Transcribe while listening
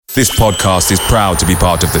This podcast is proud to be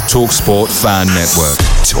part of the TalkSport Fan Network.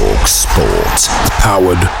 TalkSport.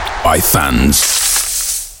 Powered by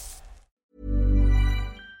fans.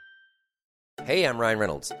 Hey, I'm Ryan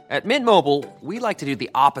Reynolds. At Mint Mobile, we like to do the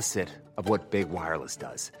opposite of what Big Wireless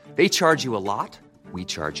does. They charge you a lot, we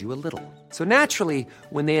charge you a little. So naturally,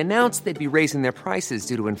 when they announced they'd be raising their prices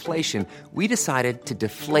due to inflation, we decided to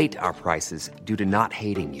deflate our prices due to not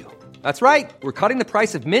hating you. That's right. We're cutting the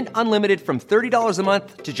price of Mint Unlimited from $30 a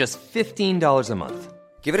month to just $15 a month.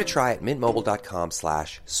 Give it a try at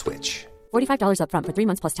mintmobile.com/switch. $45 up front for 3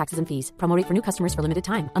 months plus taxes and fees. Promo rate for new customers for limited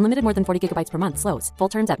time. Unlimited more than 40 gigabytes per month. Slows full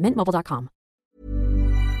terms at mintmobile.com.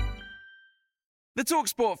 The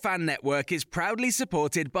TalkSport Fan Network is proudly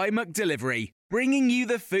supported by McDelivery, bringing you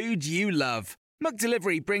the food you love.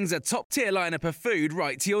 McDelivery brings a top-tier lineup of food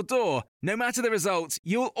right to your door. No matter the result,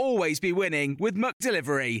 you'll always be winning with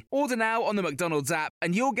McDelivery. Order now on the McDonald's app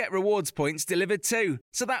and you'll get rewards points delivered too.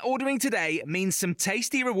 So that ordering today means some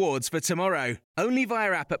tasty rewards for tomorrow. Only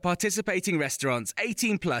via app at participating restaurants.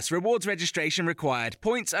 18 plus. Rewards registration required.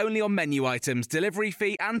 Points only on menu items. Delivery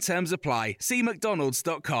fee and terms apply. See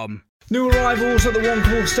mcdonalds.com. New arrivals at the One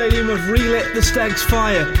Call Stadium have relit the Stags'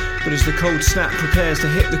 fire, but as the cold snap prepares to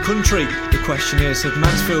hit the country, the question is, have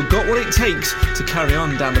Mansfield got what it takes to carry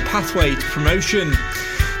on down the pathway to promotion?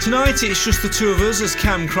 Tonight it's just the two of us as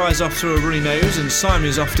Cam cries off through a runny nose and Simon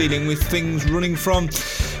is off dealing with things running from,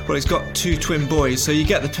 well, he's got two twin boys, so you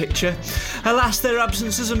get the picture. Alas, their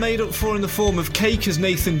absences are made up for in the form of cake as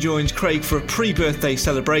Nathan joins Craig for a pre-birthday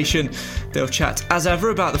celebration. They'll chat as ever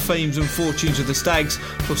about the fames and fortunes of the Stags,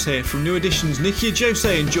 plus hear from new additions Nicky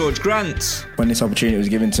Jose and George Grant. When this opportunity was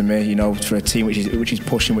given to me, you know, for a team which is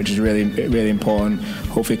pushing, which is really important,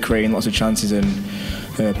 hopefully creating lots of chances and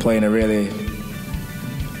playing a really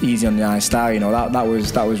easy on the eye style, you know, that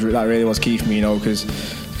really was key for me, you know, because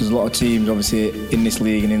there's a lot of teams obviously in this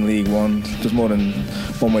league and in League One. There's more than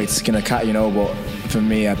one way to skin a cat, you know, but for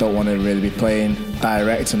me I don't want to really be playing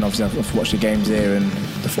direct, and obviously I've watched the games here and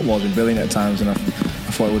the football's been brilliant at times, and I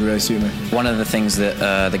thought it would really suit me. One of the things that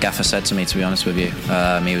the gaffer said to me, to be honest with you,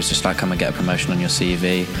 he was just like, come and get a promotion on your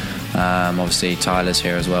CV. Obviously Tyler's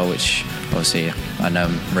here as well, which obviously I know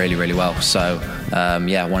him really, really well. So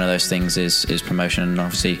yeah, one of those things is promotion, and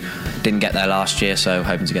obviously didn't get there last year, so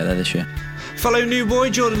hoping to get there this year. Fellow new boy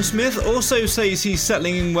Jordan Smith also says he's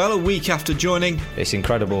settling in well a week after joining. It's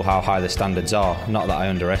incredible how high the standards are. Not that I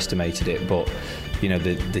underestimated it, but you know,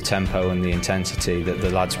 the tempo and the intensity that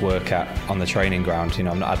the lads work at on the training ground. You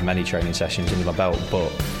know, I've not had many training sessions under my belt,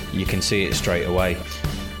 but you can see it straight away.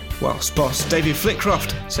 Whilst boss David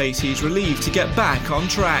Flitcroft says he's relieved to get back on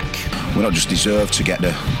track. We not just deserve to get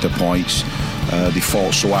the points, they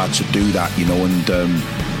fought so hard to do that, you know, and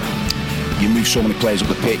you move so many players up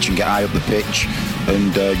the pitch and get high up the pitch,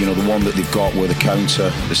 and you know, the one that they've got where the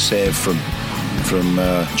counter, the save from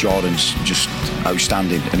Jordan's just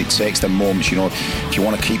outstanding, and it takes them moments, you know, if you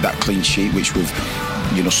want to keep that clean sheet, which we've,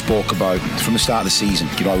 you know, spoke about from the start of the season,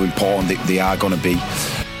 you know how important they are going to be.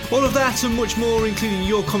 All of that and much more, including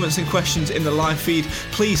your comments and questions in the live feed,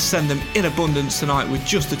 please send them in abundance tonight with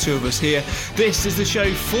just the two of us here. This is the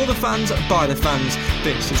show for the fans, by the fans.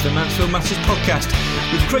 This is the Mansfield Matters podcast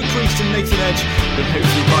with Craig Priest and Nathan Edge, and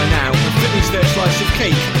hopefully by now have finished their slice of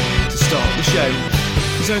cake to start the show.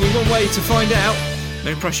 There's only one way to find out.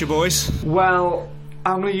 No pressure, boys. Well,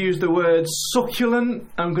 I'm going to use the words succulent,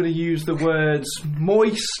 I'm going to use the words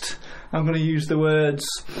moist, I'm going to use the words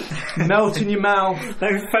melt in your mouth.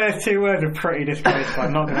 Those first two words are pretty disgraceful,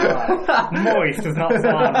 I'm not going to lie. Moist does not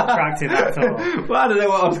sound attractive at all. Well, I don't know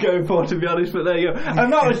what I was going for, to be honest, but there you go.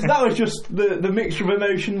 And that was just the mixture of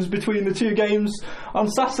emotions between the two games on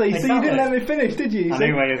Saturday. Exactly. So you didn't let me finish, did you? I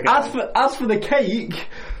knew where you was going. As for the cake...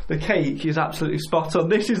 The cake is absolutely spot on.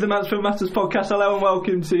 This is the Mansfield Matters podcast. Hello and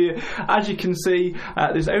welcome to you. As you can see,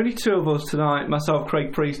 there's only two of us tonight, myself,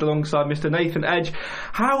 Craig Priest, alongside Mr. Nathan Edge.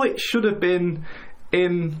 How it should have been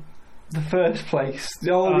in the first place,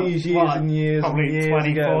 all these years and years. Probably years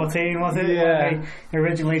 2014 ago. Was it? Yeah. When we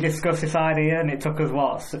originally discussed this idea, and it took us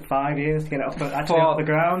 5 years to get it off the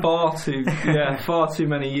ground. Far too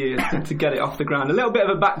many years to get it off the ground. A little bit of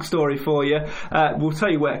a backstory for you. We'll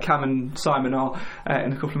tell you where Cam and Simon are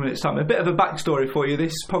in a couple of minutes' time. A bit of a backstory for you.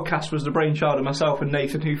 This podcast was the brainchild of myself and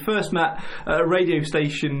Nathan, who first met at a radio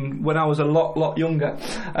station when I was a lot younger.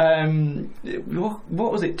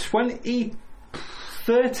 What was it?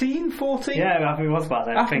 2013, 14? Yeah, I think it was back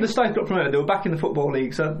then. After the Stags got promoted, they were back in the Football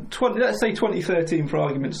League. So let's say 2013 for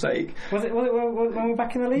argument's sake. Was it when we were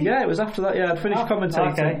back in the league? Yeah, it was after that. Yeah, I'd finished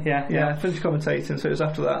commentating. Okay, yeah. Finished commentating, so it was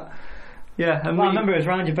after that. Yeah, and I remember it was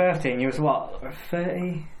around your birthday, and you was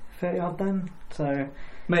 30 odd then. So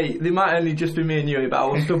Mate, there might only just be me and you, but I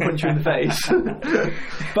will still punch you in the face.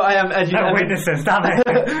 But I am edging... No witnesses, damn it.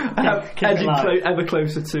 I am edging ever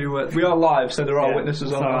closer to... we are live, so there are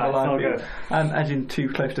witnesses on the live view. I'm edging too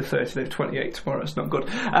close to 30. They're 28 tomorrow. It's not good.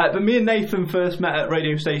 But me and Nathan first met at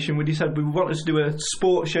radio station. We decided we wanted to do a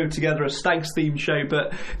sports show together, a Stags-themed show,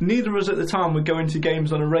 but neither of us at the time were going to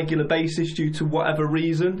games on a regular basis due to whatever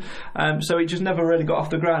reason. So it just never really got off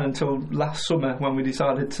the ground until last summer when we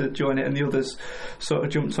decided to join it, and the others sort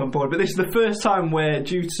of jumped on board. But this is the first time where,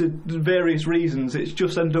 due to various reasons, it's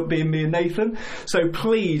just ended up being me and Nathan. So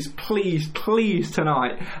please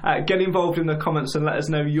tonight, get involved in the comments and let us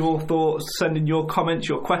know your thoughts. Send in your comments,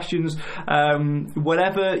 your questions,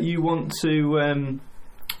 whatever you want to...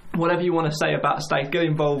 whatever you want to say about Stags, get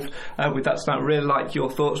involved with that tonight. Really like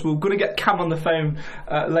your thoughts. We're going to get Cam on the phone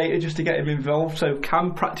later just to get him involved. So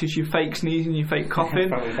Cam, practice your fake sneezing, your fake coughing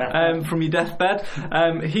from your deathbed.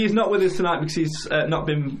 He's not with us tonight because he's not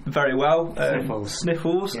been very well.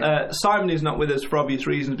 Sniffles. Yeah. Simon is not with us for obvious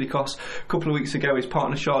reasons because a couple of weeks ago his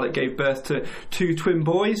partner Charlotte gave birth to 2 twin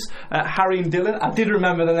boys, Harry and Dylan. I did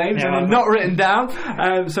remember the names and they're not written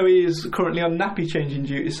down. So he is currently on nappy changing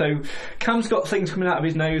duty. So Cam's got things coming out of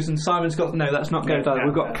his nose, and Simon's got... No, that's not go down.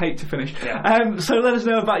 We've got cake to finish. Yeah. So let us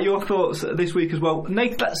know about your thoughts this week as well.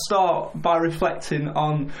 Nate, let's start by reflecting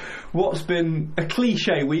on what's been a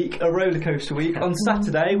cliche week, a rollercoaster week. On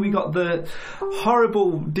Saturday, we got the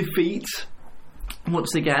horrible defeat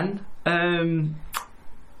once again,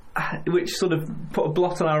 which sort of put a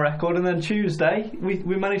blot on our record, and then Tuesday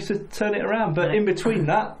we managed to turn it around. But in between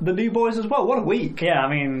that, the new boys as well. What a week. Yeah, I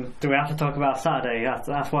mean, do we have to talk about Saturday?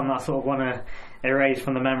 That's one that I sort of want to erase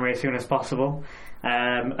from the memory as soon as possible.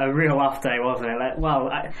 A real off day, wasn't it? I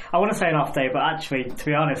want to say an off day, but actually, to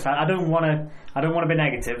be honest, I don't want to be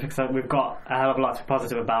negative because we've got a hell of a lot to be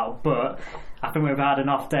positive about. But I think we've had an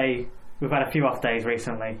off day. We've had a few off days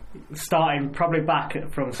recently. Starting probably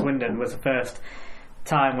back from Swindon was the first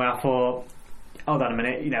time where I thought, hold on a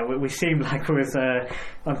minute, we seemed like we was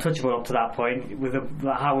untouchable up to that point with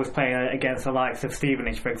how we was playing against the likes of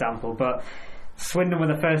Stevenage, for example. But Swindon were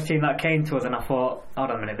the first team that came to us, and I thought, hold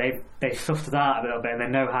on a minute, they sussed us out a little bit and they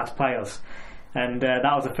know how to play us. And that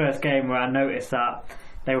was the first game where I noticed that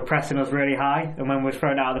they were pressing us really high, and when we were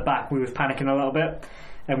thrown out of the back we was panicking a little bit,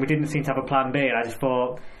 and we didn't seem to have a plan B, and I just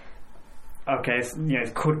thought, okay,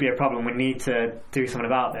 it could be a problem, we need to do something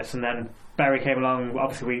about this. And then Bury came along,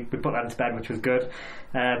 obviously we put them to bed, which was good,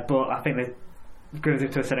 but I think that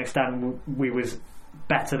to a certain extent we was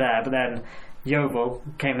better there. But then Yeovil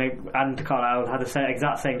came and Carlisle had the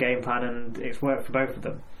exact same game plan, and it's worked for both of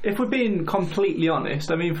them. If we're being completely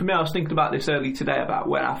honest, I mean, for me, I was thinking about this early today about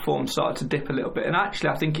when our form started to dip a little bit, and actually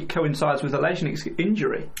I think it coincides with Alesnik's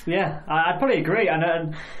injury. Yeah, I'd probably agree, and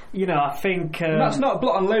I think... and that's not a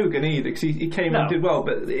blot on Logan either, because he came and did well,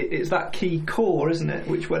 but it's that key core, isn't it,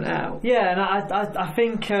 which went out. Yeah, and I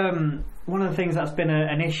think one of the things that's been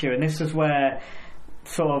an issue, and this is where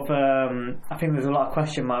sort of I think there's a lot of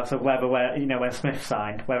question marks of whether when Smith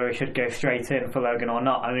signed, whether he should go straight in for Logan or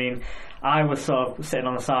not. I mean, I was sort of sitting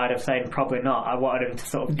on the side of saying probably not. I wanted him to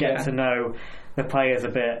sort of get to know the players a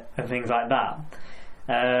bit and things like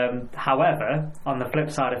that. However, on the flip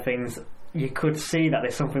side of things, you could see that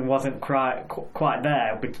there's something wasn't quite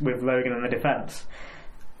there with Logan in the defence,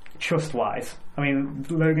 trust-wise. I mean,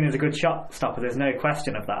 Logan is a good shot stopper. There's no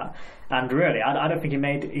question of that. And really, I don't think he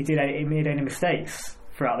made any mistakes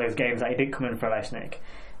throughout those games that he did come in for Alesnik.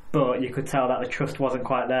 But you could tell that the trust wasn't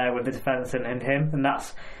quite there with the defence and him, and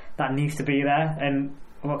that needs to be there. And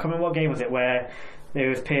what game was it where there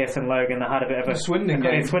was Pearce and Logan that had a bit of a Swindon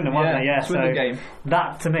game? Swindon, wasn't it? Yeah, Swindon game.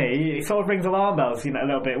 That to me, it sort of rings alarm bells, a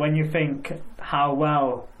little bit when you think how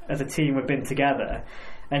well as a team we've been together.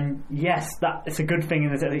 And yes, that it's a good thing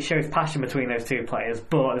in that it shows passion between those two players,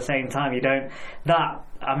 but at the same time, you don't.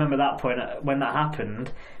 I remember that point when that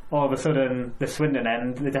happened. All of a sudden, the Swindon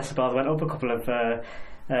end, the decibels went up a couple of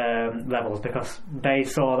levels because they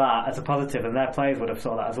saw that as a positive, and their players would have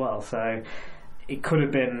saw that as well. So it could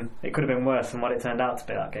have been worse than what it turned out to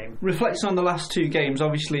be, that game. Reflecting on the last two games,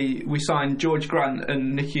 obviously we signed George Grant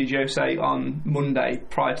and Nicky Jose on Monday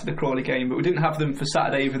prior to the Crawley game, but we didn't have them for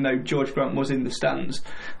Saturday, even though George Grant was in the stands.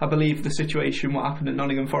 I believe the situation, what happened at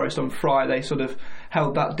Nottingham Forest on Friday, sort of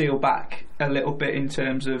held that deal back a little bit in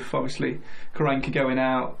terms of obviously Karanka going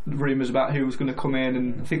out, rumours about who was going to come in,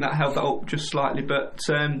 and I think that held that up just slightly. But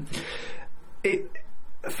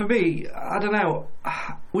for me, I don't know,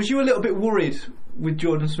 was you a little bit worried with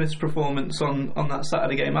Jordan Smith's performance on that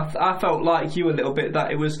Saturday game? I felt like you a little bit,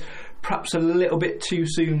 that it was perhaps a little bit too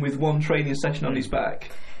soon with one training session on his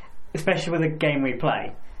back. Especially with the game we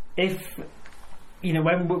play. If you know,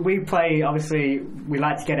 when we play, obviously we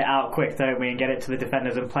like to get it out quick, don't we, and get it to the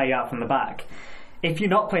defenders and play out from the back. If you're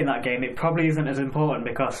not playing that game, it probably isn't as important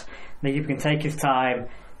because the keeper can take his time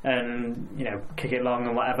and, you know, kick it long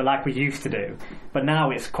and whatever, like we used to do. But now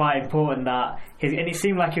it's quite important that and it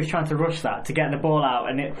seemed like he was trying to rush that to get the ball out,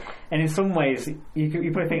 and in some ways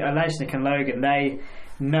you probably think Olejnik and Logan, they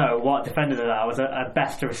know what defenders are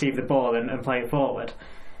best to receive the ball and play it forward.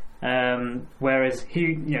 Whereas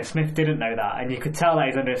Smith didn't know that, and you could tell that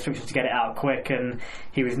he's under instructions to get it out quick, and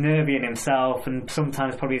he was nervy in himself, and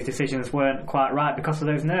sometimes probably his decisions weren't quite right because of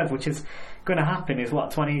those nerves, which is going to happen. He's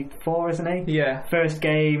 24, isn't he? Yeah. First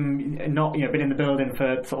game, not been in the building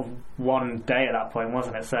for sort of one day at that point,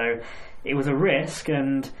 wasn't it? So it was a risk,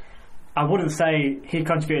 and I wouldn't say he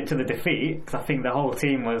contributed to the defeat because I think the whole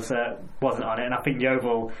team wasn't on it, and I think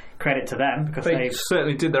Yeovil, credit to them because they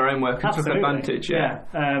certainly did their own work and took advantage. Yeah.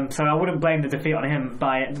 So I wouldn't blame the defeat on him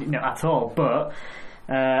at all, but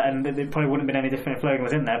and it probably wouldn't have been any different if Logan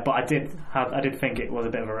was in there. But I did think it was a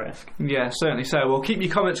bit of a risk. Yeah, certainly so. We'll keep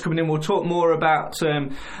your comments coming in. We'll talk more about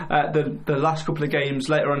the last couple of games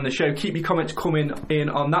later on in the show. Keep your comments coming in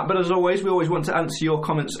on that. But as always, we always want to answer your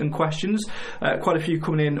comments and questions. Quite a few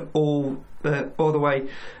coming in all the way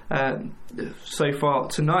so far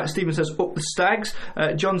tonight. Stephen says, up the Stags.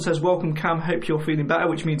 John says, welcome Cam, hope you're feeling better,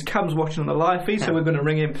 which means Cam's watching on the live feed, so we're going to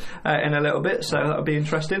ring him in a little bit, so that'll be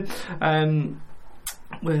interesting.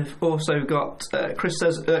 We've also got Chris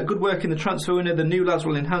says, good work in the transfer window. The new lads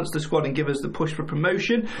will enhance the squad and give us the push for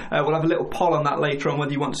promotion. We'll have a little poll on that later on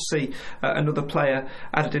whether you want to see another player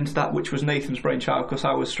added into that, which was Nathan's brainchild because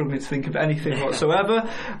I was struggling to think of anything whatsoever.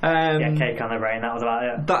 Cake on the brain, that was about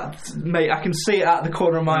it. That, mate, I can see it out the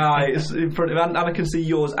corner of my eye. It's in front of me, and I can see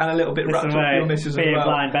yours and a little bit wrapped up your missus as well. Being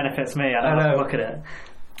blind benefits me. I don't have to look at it.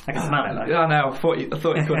 I can smell it though. I know, I thought you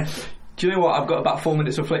could. Do you know what? I've got about 4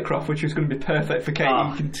 minutes of Flitcroft, which is going to be perfect for cake.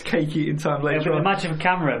 You can cake eating time later on. Imagine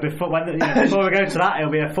camera before we go to that.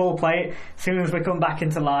 It'll be a full plate. As soon as we come back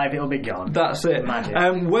into live, it'll be gone. That's it.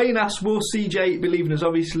 Wayne asks, will CJ be leaving us?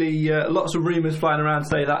 Obviously, lots of rumours flying around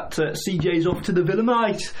say that CJ's off to the Villa,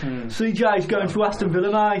 mate. CJ's going to Aston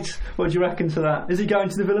Villa, mate. What do you reckon to that? Is he going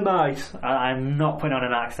to the Villa, mate? I'm not putting on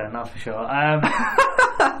an accent, that's for sure.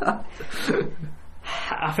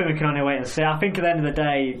 I think we can only wait and see. I think at the end of the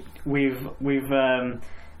day, we've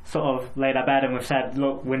sort of laid our bed and we've said,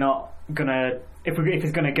 look, we're not gonna. If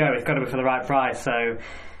it's gonna go, it's got to be for the right price. So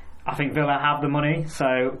I think Villa have the money.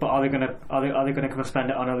 So, but are they gonna come and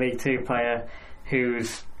spend it on a League Two player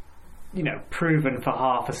who's proven for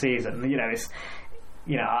half a season?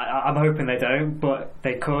 I'm hoping they don't, but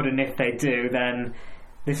they could, and if they do, then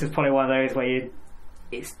this is probably one of those where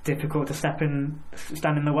it's difficult to stand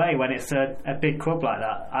in the way when it's a big club like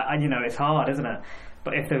that. It's hard, isn't it?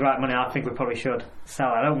 But if there's the right money, I think we probably should sell.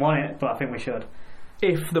 I don't want it, but I think we should.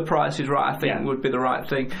 If the price is right, I think would be the right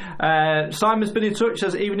thing. Simon's been in touch,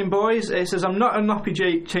 says, evening boys. It says, I'm not a nappy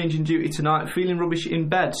changing duty tonight, feeling rubbish in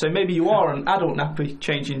bed. So maybe you are an adult nappy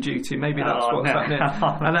changing duty. Maybe that's what's happening.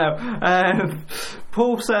 I know.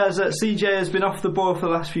 Paul says that CJ has been off the boil for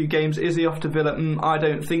the last few games. Is he off to Villa? I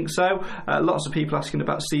don't think so. Lots of people asking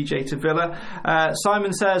about CJ to Villa.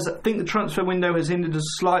 Simon says, I think the transfer window has hindered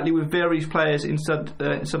us slightly with various players instead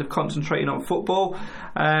of concentrating on football.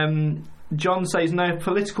 John says no.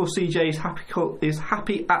 Political CJ is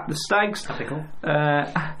happy at the Stags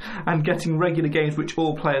and getting regular games, which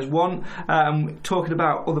all players want. Talking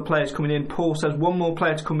about other players coming in, Paul says one more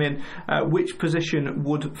player to come in. Which position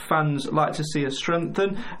would fans like to see us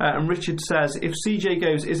strengthen? And Richard says, if CJ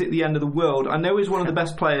goes, is it the end of the world? I know he's one of the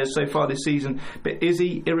best players so far this season, but is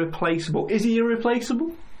he irreplaceable? Is he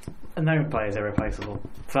irreplaceable? No player is irreplaceable.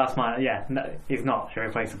 So that's no, he's not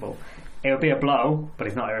irreplaceable. It would be a blow, but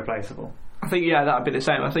he's not irreplaceable. I think, that would be the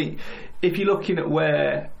same. I think if you're looking at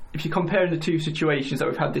if you're comparing the two situations that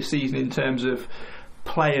we've had this season in terms of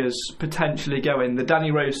players potentially going, the Danny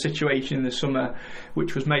Rose situation in the summer,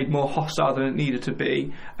 which was made more hostile than it needed to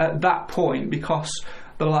be, at that point, because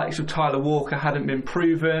the likes of Tyler Walker hadn't been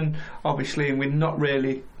proven, obviously, and we've not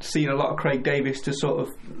really seen a lot of Craig Davis to sort of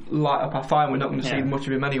light up our fire. We're not going to see much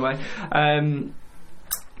of him anyway.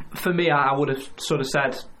 For me, I would have sort of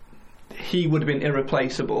said he would have been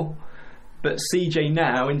irreplaceable, but CJ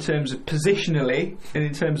now, in terms of positionally and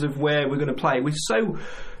in terms of where we're going to play, we're so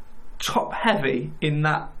top heavy in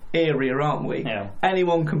that area, aren't we?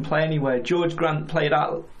 Anyone can play anywhere. George Grant played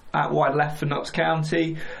out wide left for Notts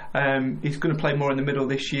County. He's going to play more in the middle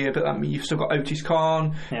this year, but you've still got Otis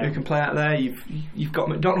Khan who can play out there. You've got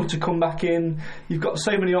McDonald to come back in. You've got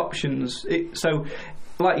so many options.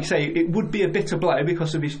 Like you say, it would be a bitter blow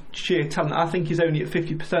because of his sheer talent. I think he's only at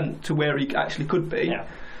 50% to where he actually could be.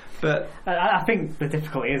 But I think the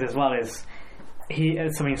difficulty is as well is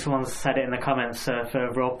someone said it in the comments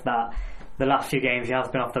further up that the last few games he has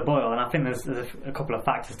been off the boil, and I think there's a couple of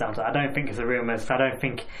factors down to that. I don't think it's the rumours. I don't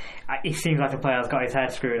think he seems like a player has got his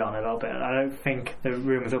head screwed on a little bit. I don't think the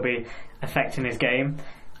rumours will be affecting his game.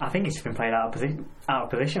 I think he's been played out of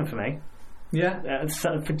position for me. Yeah,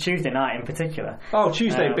 for Tuesday night in particular. Oh,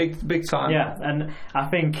 Tuesday, big time. Yeah, and I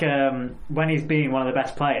think when he's been one of the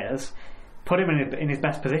best players, put him in his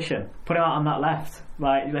best position. Put him out on that left.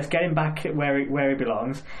 Like, let's get him back where he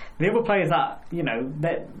belongs. The other players that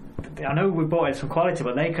I know we brought in some quality,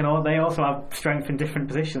 but they also have strength in different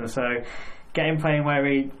positions. So get him playing where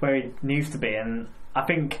he needs to be. And I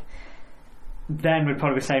think then we'd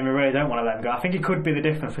probably be saying we really don't want to let him go. I think it could be the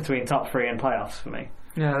difference between top 3 and playoffs for me.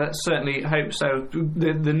 Yeah, let's certainly hope so.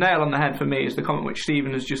 The nail on the head for me is the comment which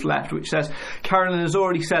Stephen has just left, which says, Carolyn has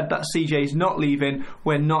already said that CJ is not leaving.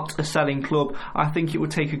 We're not a selling club. I think it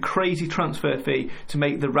would take a crazy transfer fee to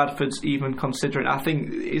make the Radfords even consider it. I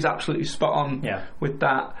think he's absolutely spot on with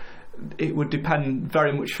that. It would depend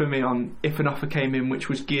very much for me on if an offer came in which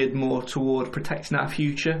was geared more toward protecting our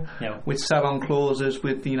future, with sell-on clauses,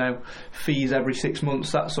 with fees every 6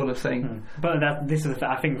 months, that sort of thing. But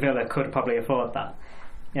I think Villa could probably afford that.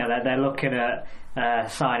 They're looking at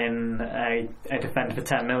signing a defender for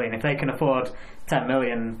 10 million. If they can afford 10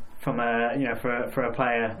 million from for a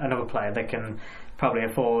player, another player, they can probably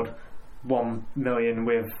afford 1 million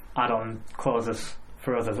with add-on clauses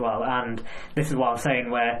for us as well. And this is what I'm saying,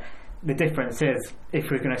 where the difference is, if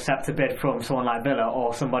we're going to accept a bid from someone like Villa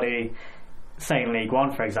or somebody, say in League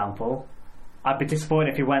One, for example, I'd be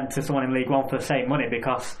disappointed if you went to someone in League One for the same money,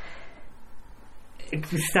 because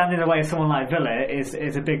standing in the way of someone like Villa is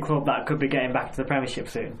a big club that could be getting back to the Premiership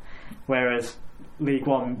soon, whereas League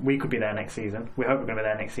One, we could be there next season. We hope we're going to be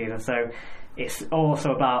there next season. So it's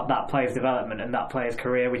also about that player's development and that player's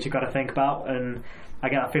career, which you've got to think about. And I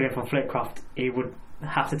get that feeling from Flitcroft, he would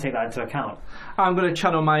have to take that into account. I'm going to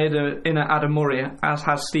channel my inner Adam Murray, as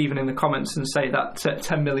has Stephen in the comments, and say that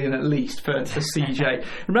 10 million at least for CJ.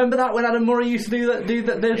 Remember that when Adam Murray used to do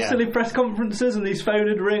those silly press conferences, and his phone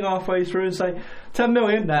would ring halfway through and say 10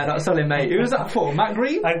 million? No, not selling, mate. Who was that for? Matt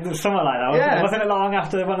Green? Something like that. Wasn't it long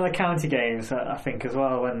after one of the county games, I think, as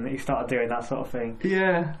well, when he started doing that sort of thing?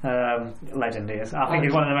 Yeah. Legend he is. I think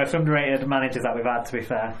he's one of the most underrated managers that we've had, to be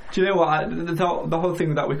fair. Do you know what? The whole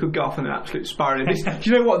thing that we could go off on an absolute spiral. Do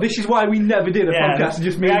you know what? This is why we never did a podcast,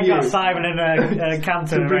 just me and you. We got Simon and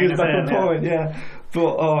Campton to bring us back on point,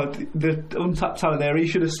 But the untapped talent there, he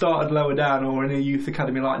should have started lower down or in a youth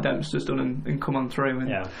academy like Dempster's done and come on through, and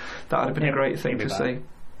that would have been a great thing to see.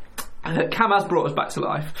 Cam has brought us back to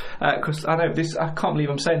life, because I can't believe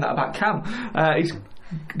I'm saying that about Cam. He's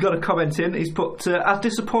got a comment in. He's put, as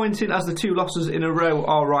disappointing as the 2 losses in a row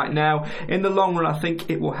are right now, in the long run I think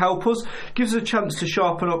it will help us, gives us a chance to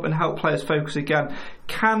sharpen up and help players focus again.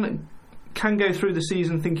 Can go through the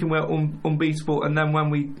season thinking we're unbeatable, and then when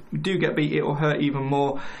we do get beat, it will hurt even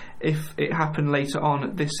more if it happened later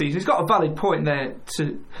on this season. He's got a valid point there,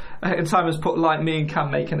 and Simon's put, like me and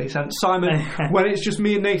Cam make any sense. Simon, when it's just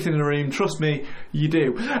me and Nathan in a room, trust me, you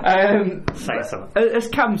do. Say something. As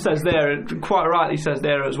Cam says there, and quite rightly says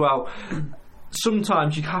there as well,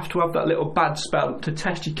 sometimes you have to have that little bad spell to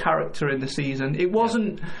test your character in the season. It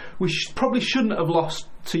wasn't. We probably shouldn't have lost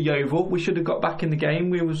to Yeovil. We should have got back in the game.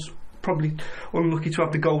 We was probably unlucky to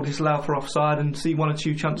have the goal disallowed for offside and see 1 or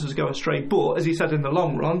 2 chances go astray. But as he said, in the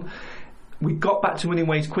long run, we got back to winning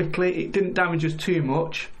ways quickly. It didn't damage us too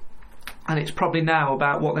much, and it's probably now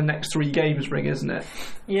about what the next 3 games bring, isn't it?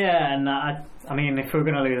 Yeah, and I mean, if we were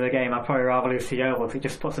going to lose the game, I'd probably rather lose to Yeovil, because it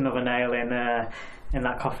just puts another nail in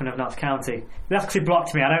that coffin of Notts County. That's because he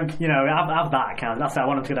blocked me. I don't, have that account. That's it. I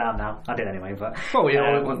want him to go down now. I did anyway, but... Well,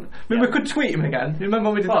 we we could tweet him again. Remember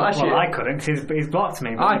when we did that last year? I couldn't, because he's blocked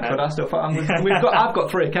me. But, I could. I've got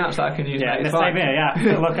 3 accounts that I can use. Yeah, the same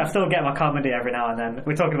here, Look, I still get my comedy every now and then.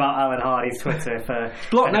 We're talking about Alan Hardy's Twitter for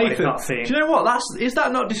Block Nathan. Not seen. Do you know what? Is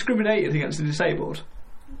that not discriminated against the disabled?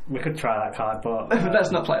 We could try that card, but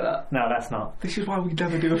let's not play that. No, let's not. This is why we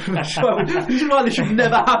never do a show. This is why this should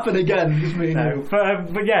never happen again. Just me and you.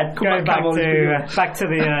 But yeah, going back to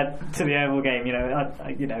the Yeovil game.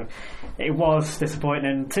 It was disappointing.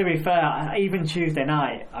 And to be fair, even Tuesday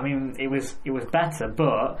night, I mean, it was better.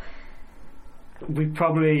 But we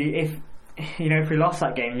probably, if we lost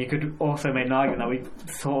that game, you could also make an argument that we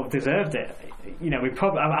sort of deserved it.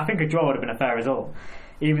 I think a draw would have been a fair result,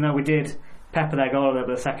 even though we did pepper their goal a little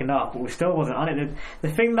bit the second half, but we still wasn't on it.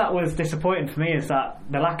 The thing that was disappointing for me is that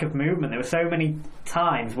the lack of movement. There were so many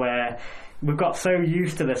times where we've got so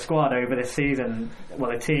used to the squad over this season,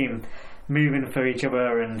 the team, moving for each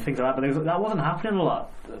other and things like that. But that wasn't happening a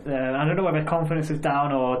lot. I don't know whether confidence is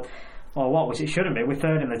down or what, which it shouldn't be. We're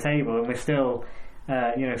third in the table and we're still,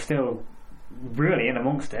 still really in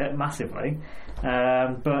amongst it massively.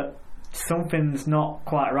 But something's not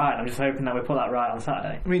quite right. I'm just hoping that we put that right on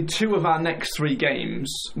Saturday. I mean, 2 of our next 3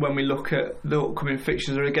 games, when we look at the upcoming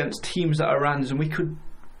fixtures, are against teams that are Rans, and we could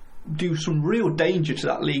do some real danger to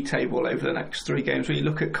that league table over the next 3 games. When you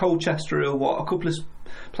look at Colchester, a couple of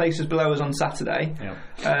places below us on Saturday,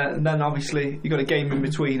 and then obviously you've got a game in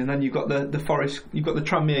between, and then you've got the Forest, you've got the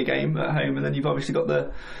Tranmere game at home, and then you've obviously got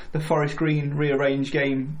the Forest Green rearranged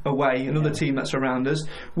game away, another team that's around us.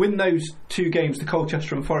 Win those 2 games, the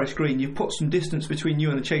Colchester and Forest Green, you've put some distance between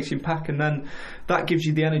you and the chasing pack, and then that gives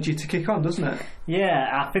you the energy to kick on, doesn't it? Yeah,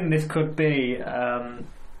 I think this could be,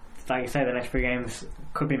 like you say, the next 3 games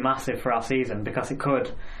could be massive for our season, because it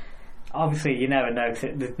could. Obviously, you never know.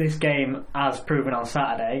 This game, as proven on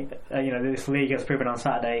Saturday, this league has proven on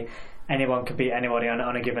Saturday, anyone can beat anybody on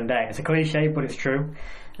a given day. It's a cliche, but it's true.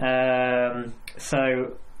 But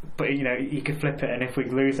you could flip it, and if we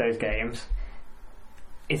lose those games,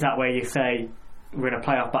 is that where you say we're in a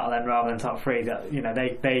playoff battle then rather than top 3? That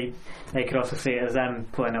they could also see it as them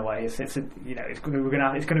pulling away. It's going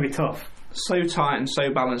to be tough. So tight and so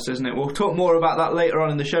balanced, isn't it? We'll talk more about that later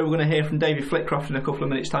on in the show. We're going to hear from David Flitcroft in a couple of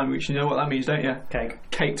minutes' time, which you know what that means, don't you?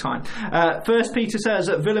 Cake time. First, Peter says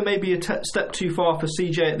that Villa may be a step too far for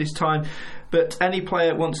CJ at this time, but any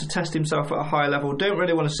player wants to test himself at a high level. Don't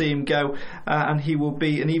really want to see him go, and he will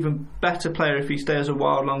be an even better player if he stays a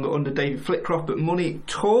while longer under David Flitcroft, but money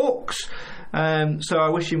talks. So I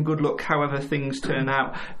wish him good luck however things turn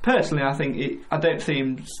out. Personally, I don't see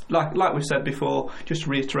him, like we said before, just to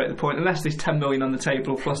reiterate the point, unless there's 10 million on the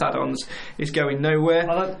table plus add-ons, is going nowhere.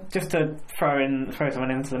 Well, just to throw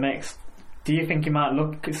someone into the mix, do you think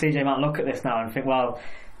CJ might look at this now and think, well,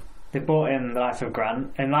 they brought in the likes of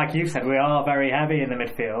Grant, and like you said, we are very heavy in the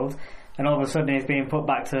midfield, and all of a sudden he's being put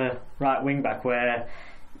back to right wing back, where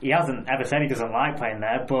he hasn't ever said he doesn't like playing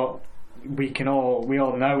there, but we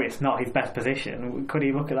all know it's not his best position. Could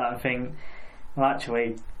he look at that and think, well,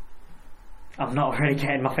 actually, I'm not really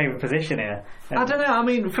getting my favourite position here? I don't know. I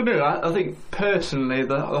mean, for me, I think personally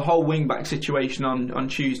the whole wing back situation on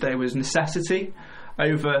Tuesday was necessity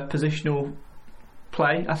over positional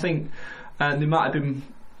play. I think there might have been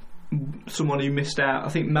someone who missed out. I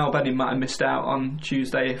think Mel Benning might have missed out on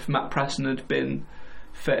Tuesday if Matt Preston had been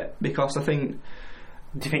fit, because I think.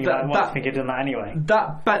 Do you think think he'd done that anyway?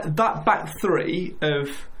 That back three of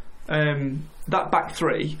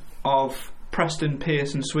Preston,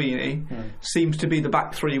 Pearce and Sweeney seems to be the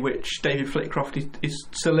back 3 which David Flitcroft is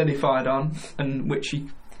solidified on, and which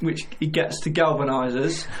he gets to galvanise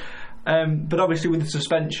us. But obviously with the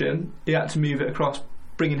suspension, he had to move it across,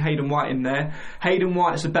 bringing Hayden White in there. Hayden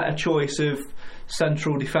White's a better choice of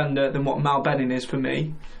central defender than what Mal Benning is for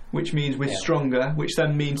me, which means we're stronger, which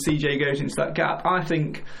then means CJ goes into that gap. I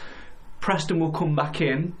think Preston will come back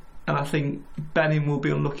in, and I think Benning will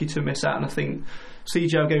be unlucky to miss out, and I think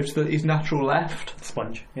CJ will go to his natural left.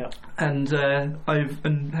 Sponge, yeah. And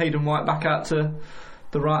Hayden White back out to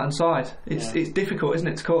the right hand side. It's difficult, isn't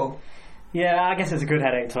it, to call? Yeah, I guess it's a good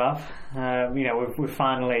headache to have. We've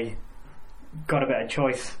finally got a bit of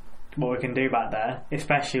choice what we can do back there,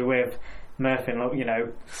 especially with Murphy,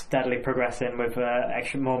 steadily progressing with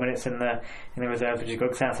extra more minutes in the reserve, which is good,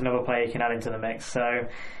 because that's another player you can add into the mix. So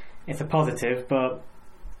it's a positive, but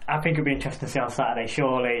I think it'll be interesting to see on Saturday.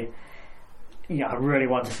 Surely, I really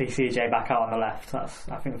want to see CJ back out on the left. I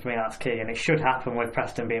think for me that's key, and it should happen with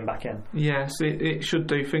Preston being back in. Yes, it should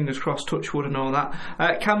do. Fingers crossed, touch wood and all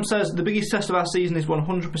that. Cam says the biggest test of our season is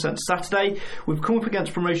 100% Saturday. We've come up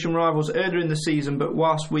against promotion rivals earlier in the season, but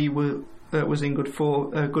whilst we was in good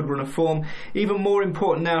run of form, even more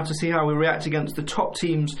important now to see how we react against the top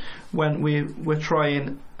teams when we're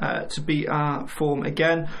trying to beat our form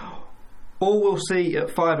again. All we'll see at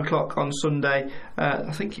 5 o'clock on Sunday.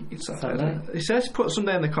 I think it's Saturday. It says put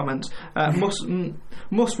Sunday in the comments.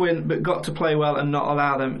 Must win, but got to play well and not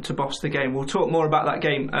allow them to boss the game. We'll talk more about that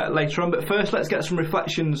game later on. But first, let's get some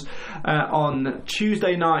reflections on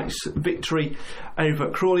Tuesday night's victory over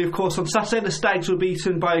at Crawley. Of course, on Saturday, the Stags were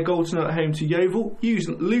beaten by a goal to nil at home to Yeovil,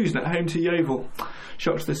 losing at home to Yeovil.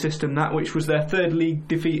 Shock to the system, that, which was their 3rd league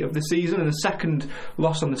defeat of the season and the 2nd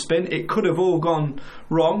loss on the spin. It could have all gone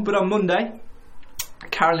wrong, but on Monday,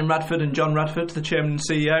 Carolyn Radford and John Radford, the chairman and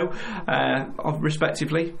CEO,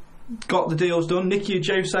 respectively, got the deals done. Nicky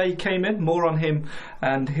Jose came in, more on him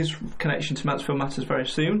and his connection to Mansfield Matters very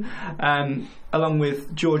soon, along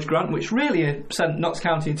with George Grant, which really sent Notts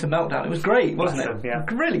County into meltdown. It was great, wasn't it? Yeah.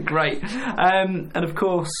 Really great. And of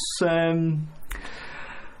course,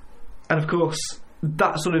 And of course,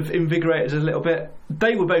 that sort of invigorated us a little bit.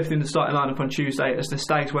 They were both in the starting lineup on Tuesday as the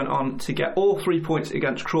Stags went on to get all 3 points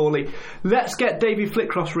against Crawley. Let's get David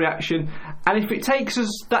Flitcroft's reaction, and if it takes us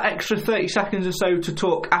that extra 30 seconds or so to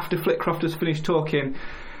talk after Flitcroft has finished talking,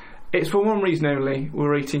 it's for one reason only: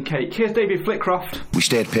 we're eating cake. Here's David Flitcroft. We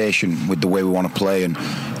stayed patient with the way we want to play, and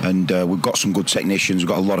we've got some good technicians. We've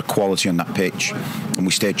got a lot of quality on that pitch, and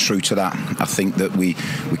we stayed true to that. I think that we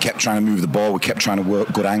kept trying to move the ball, we kept trying to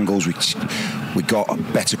work good angles, we got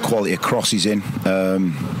better quality of crosses in.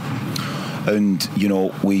 And you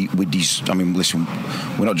know, listen,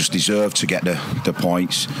 we're not just deserved to get the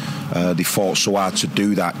points. They fought so hard to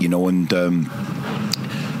do that, you know, and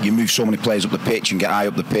you move so many players up the pitch and get high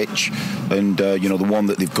up the pitch, and you know, the one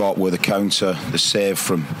that they've got where the counter, the save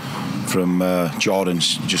from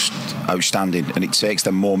Jordan's just outstanding, and it takes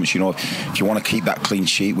them moments, you know, if you want to keep that clean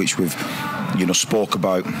sheet, which we've, you know, spoke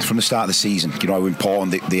about from the start of the season, you know how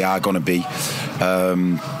important they are going to be,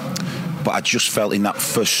 but I just felt in that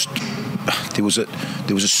first, there was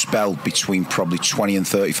a spell between probably 20 and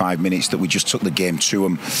 35 minutes that we just took the game to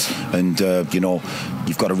them, and you know,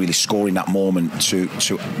 you've got to really score in that moment to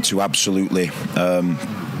absolutely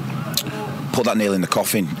put that nail in the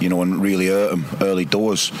coffin, you know, and really hurt them early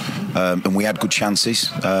doors. And we had good chances.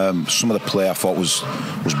 Some of the play I thought was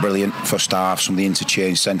brilliant first half. Some of the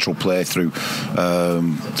interchange central play through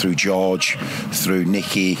George, through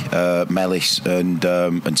Nicky, Mellis, and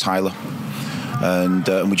Tyler. And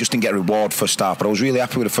we just didn't get a reward first half, but I was really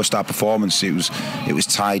happy with the first half performance. It was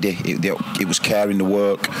tidy, it was caring the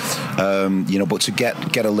work, you know. But to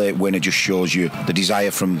get a late win, it just shows you the desire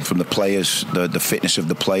from the players, the fitness of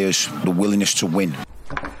the players, the willingness to win.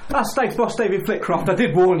 That's Stags boss David Flitcroft. I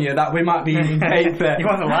did warn you that we might be eating cake there. You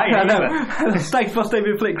wasn't lying either. Stags boss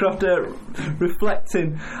David Flitcroft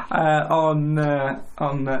reflecting on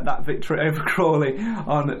that victory over Crawley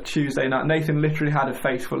on Tuesday night. Nathan literally had a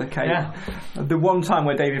face full of cake. Yeah. The one time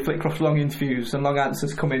where David Flitcroft's long interviews and long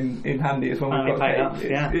answers come in handy is when we've got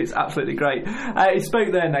cake. It's absolutely great. He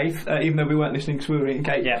spoke there, Nath, even though we weren't listening because we were eating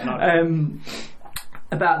cake. Yeah, not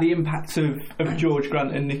about the impact of George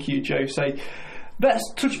Grant and Nicky Jose.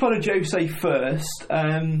 Let's touch upon Jose first.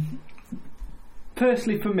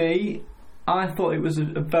 Personally, for me, I thought it was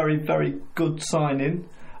a very, very good signing.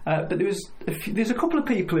 But there's a couple of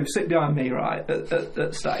people who sit behind me, right,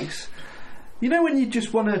 at Stags. You know, when you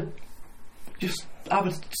just want to just have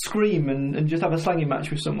a scream and just have a slanging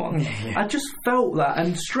match with someone. Yeah. I just felt that,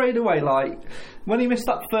 and straight away, like when he missed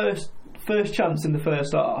that first chance in the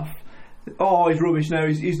first half. Oh, he's rubbish now,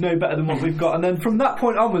 he's no better than what we've got. And then from that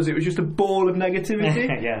point onwards, it was just a ball of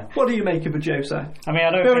negativity. Yeah. What do you make of Jose? I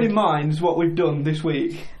mean, bearing in mind what we've done this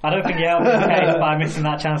week. I don't think he helped his case by missing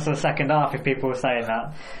that chance for the second half, if people were saying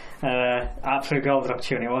that. Absolute golden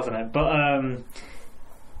opportunity, wasn't it? But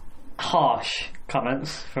harsh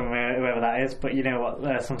comments from whoever that is, but you know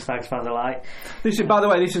what some Stags fans are like. By the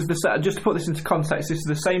way, this is just to put this into context, this is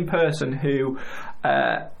the same person who,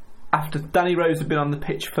 after Danny Rose had been on the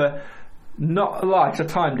pitch for, not like I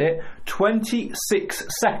timed it, 26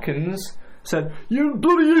 seconds, said, "You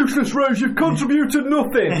bloody useless, Rose, you've contributed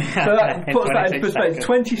nothing." So that puts that into perspective.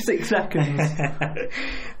 26 seconds.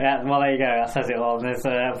 Yeah, well, there you go. That says it all. And there's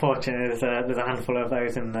unfortunately there's a handful of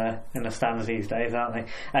those in the stands these days, aren't they?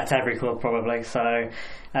 At every club probably. So,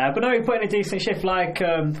 but no, he put in a decent shift, like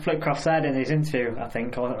Flitcroft said in his interview. I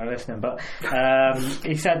think I wasn't really listening, but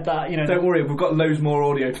he said that, you know. Don't worry, we've got loads more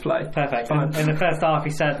audio to play. Perfect. In the first half, he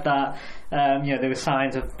said that you know, there were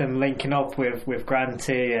signs of them linking up with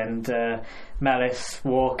Granty and Mellis,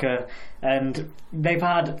 Walker, and they've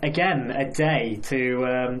had again a day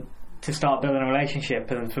to start building a relationship.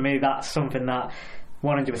 And for me, that's something that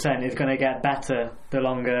 100% is going to get better the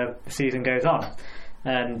longer the season goes on.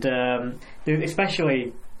 And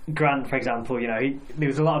especially Grant, for example, you know, there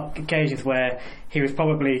was a lot of occasions where he was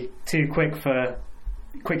probably too quick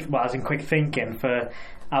thinking for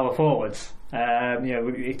our forwards. You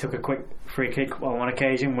know, he took a quick free kick on one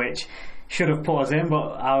occasion, which should have put us in,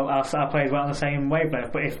 but our players weren't on the same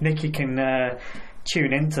wavelength. But if Nicky can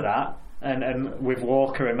tune into that, and with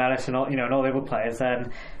Walker and Mellis and all, you know, and all the other players,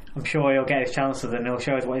 then I'm sure he'll get his chances and he'll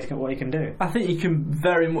show us what he can do. I think you can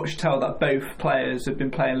very much tell that both players have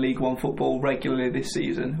been playing League One football regularly this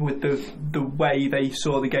season, with the way they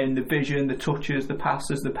saw the game, the vision, the touches, the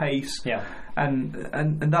passes, the pace. Yeah. And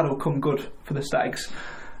that'll come good for the Stags.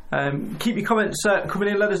 Keep your comments coming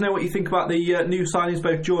in. Let us know what you think about the new signings,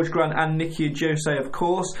 both George Grant and Nicky Jose, of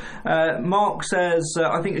course. Mark says,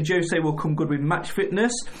 I think Jose will come good with match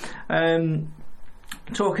fitness.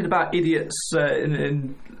 Talking about idiots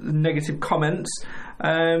and negative comments.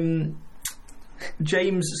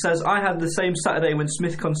 James says, I had the same Saturday when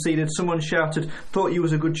Smith conceded. Someone shouted, thought you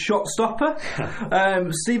was a good shot stopper.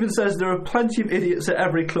 Stephen says, there are plenty of idiots at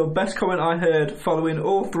every club. Best comment I heard following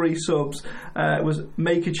all 3 subs was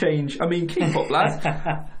make a change. I mean, keep up, lads.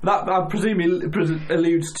 That I presume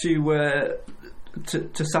alludes to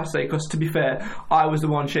Saturday, because to be fair, I was the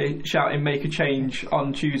one shouting make a change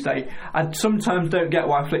on Tuesday. I sometimes don't get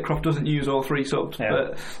why Flitcroft doesn't use all 3 subs,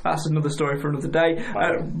 but that's another story for another day.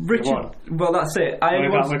 Richard, well, that's it.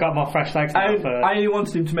 We've got more fresh legs now. I only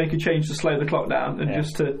wanted him to make a change to slow the clock down and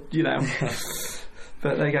just to,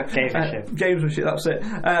 But there you go. Gamesmanship, that's it.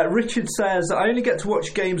 Richard says, I only get to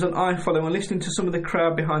watch games on iFollow and listening to some of the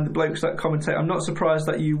crowd behind the blokes that commentate. I'm not surprised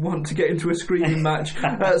that you want to get into a screaming match.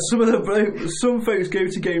 Some folks go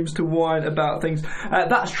to games to whine about things.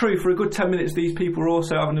 That's true. For a good 10 minutes, these people are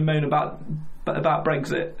also having a moan about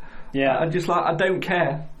Brexit. Yeah. I don't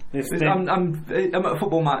care. I'm at a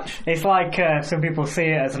football match. It's like some people see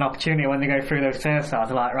it as an opportunity when they go through those turnstiles.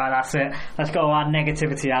 They're like, right, that's it. Let's go our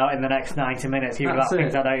negativity out in the next 90 minutes, even about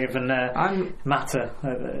things that don't even matter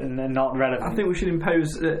and not relevant. I think we should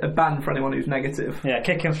impose a ban for anyone who's negative. Yeah,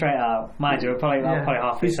 kick him straight out. Mind you, we'll probably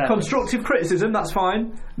half it's constructive criticism, that's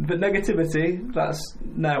fine. But negativity,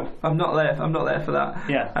 no. I'm not there for that.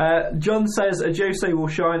 Yeah. John says Jose will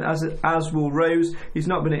shine as will Rose. He's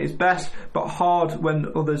not been at his best, but hard when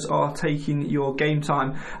others are taking your game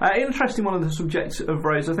time. Interesting one of the subjects of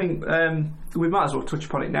Rose. I think we might as well touch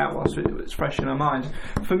upon it now whilst it's fresh in our minds.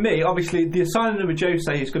 For me, obviously, the signing of a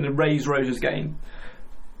Jose is going to raise Rose's game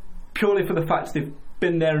purely for the fact they've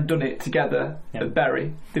been there and done it together at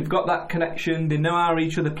Bury. They've got that connection. They know how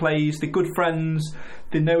each other plays. They're good friends.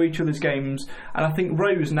 They know each other's games. And I think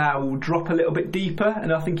Rose now will drop a little bit deeper,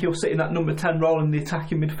 and I think he'll sit in that number 10 role in the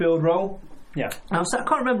attacking midfield role. Yeah, I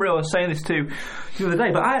can't remember who I was saying this to the other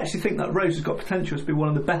day, but I actually think that Rose has got potential to be one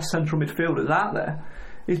of the best central midfielders out there.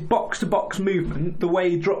 His box-to-box movement, the way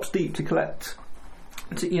he drops deep to collect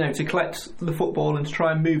the football and to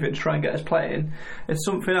try and move it, to try and get us playing, is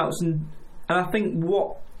something else. And I think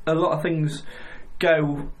what a lot of things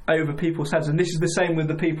go over people's heads, and this is the same with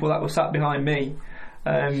the people that were sat behind me.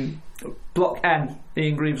 Block N,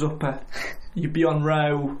 Ian Greaves upper. You'd be on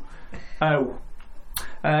row O.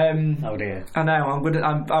 Oh dear! I know.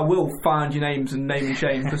 I will find your names and name and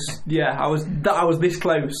shame because I was this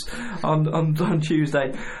close on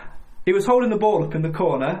Tuesday. He was holding the ball up in the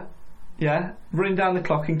corner, running down the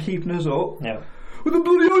clock and keeping us up. Yeah. What the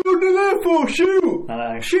bloody are you under there for?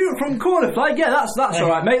 Shoot! Shoot from corner flag. Yeah, that's all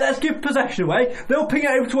right, mate. Let's give possession away. They'll ping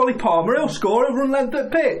it over to Ollie Palmer. He'll score and run length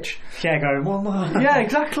at pitch. Yeah, going 1-1. Yeah,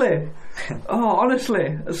 exactly. Oh,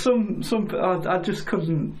 honestly, I just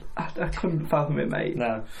couldn't. I couldn't fathom it, mate.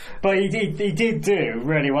 No, but he did do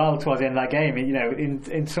really well towards the end of that game.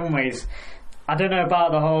 In some ways, I don't know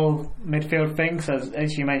about the whole midfield thing. So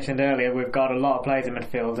as you mentioned earlier, we've got a lot of players in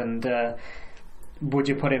midfield, and would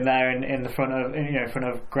you put him there in the front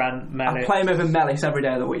of Grant Mellis? I play him over Mellis every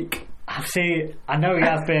day of the week. I know he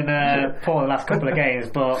has been poor the last couple of games,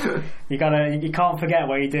 but you can't forget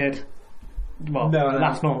what he did. Well,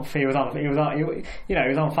 last month he was on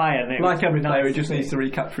fire. And like every player, he just needs to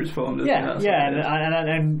recapture his form.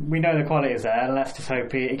 And we know the quality is there. And let's just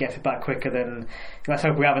hope he gets it back quicker than. Let's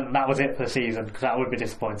hope that was it for the season, because that would be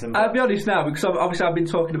disappointing. I'll be honest now, because obviously I've been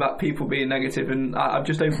talking about people being negative, and I've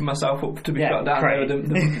just opened myself up to be shot down over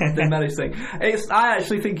the Mellis thing. I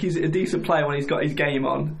actually think he's a decent player when he's got his game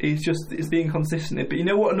on. It's the inconsistency. But you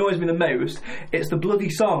know what annoys me the most? It's the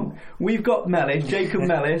bloody song. We've got Mellis, Jacob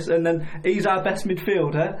Mellis, and then he's our best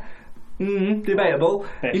midfielder. Debatable.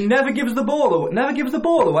 He never gives the ball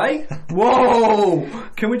away. Whoa!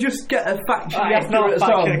 Can we just get a factually accurate song? It's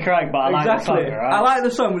not factually correct, but I like the song. Right? I like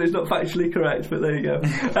the song, but it's not factually correct. But there you go.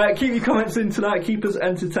 Keep your comments in tonight. Keep us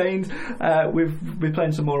entertained. We're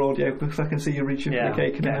playing some more audio because I can see you reaching for the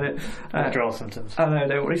cake in a minute. Withdrawal symptoms. I know.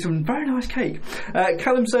 Don't worry. Some very nice cake.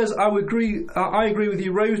 Callum says, I agree with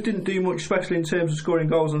you. Rose didn't do much, especially in terms of scoring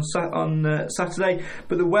goals on Saturday.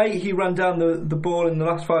 But the way he ran down the ball in the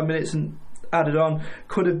last 5 minutes and added on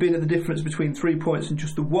could have been at the difference between 3 points and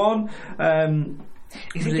just the one.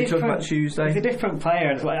 He's a different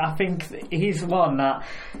player. I think he's one that,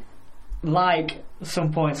 like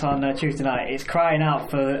some points on Tuesday night, it's crying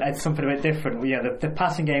out for something a bit different. The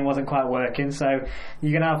passing game wasn't quite working, so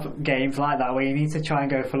you're going to have games like that where you need to try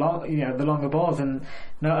and go for the longer balls. And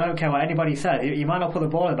no, I don't care what anybody said. He might not put the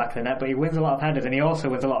ball in the back of the net, but he wins a lot of headers, and he also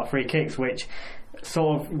wins a lot of free kicks, which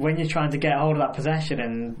sort of, when you're trying to get hold of that possession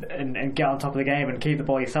and get on top of the game and keep the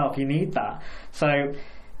ball yourself, you need that. So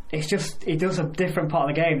it's just, he does a different part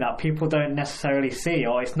of the game that people don't necessarily see,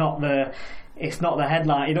 or it's not it's not the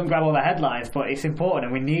headline. You don't grab all the headlines, but it's important,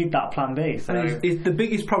 and we need that plan B. So the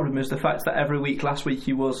biggest problem is the fact that every week last week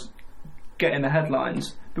he was getting the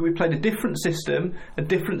headlines, but we played a different system, a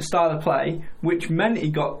different style of play, which meant he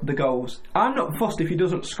got the goals. I'm not fussed if he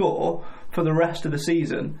doesn't score for the rest of the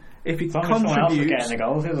season. If he contributes, getting the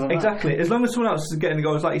goals, exactly. As long as someone else is getting the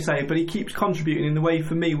goals, like you say, but he keeps contributing in the way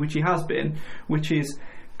for me, which he has been, which is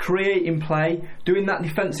creating play, doing that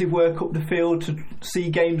defensive work up the field to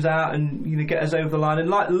see games out and get us over the line. And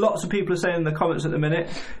like lots of people are saying in the comments at the minute,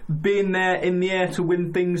 being there in the air to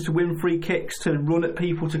win things, to win free kicks, to run at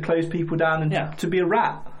people, to close people down, and to be a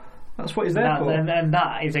rat. That's what he's there for. And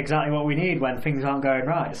that is exactly what we need when things aren't going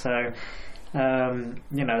right. So. He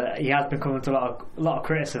has been coming to a lot of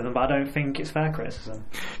criticism, but I don't think it's fair criticism.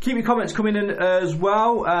 Keep your comments coming in as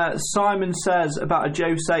well. Simon says about a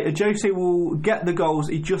Jose will get the goals,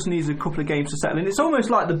 he just needs a couple of games to settle in. It's almost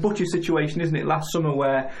like the Butcher situation, isn't it, last summer,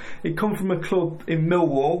 where he'd come from a club in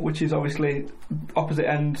Millwall, which is obviously opposite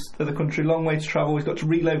end of the country, long way to travel, he's got to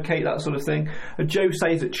relocate, that sort of thing. A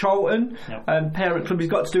Jose's at Charlton, parent club, he's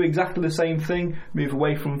got to do exactly the same thing, move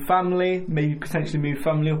away from family, maybe potentially move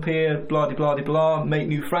family up here, blah blah blah, make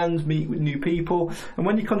new friends, meet with new people. And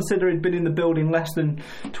when you consider he'd been in the building less than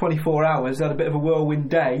 24 hours, had a bit of a whirlwind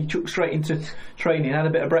day, chucked straight into training, had a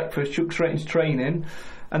bit of breakfast, chucked straight into training,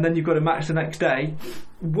 and then you've got a match the next day,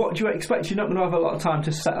 what do you expect? You're not going to have a lot of time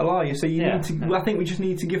to settle, are you? So you need to. I think we just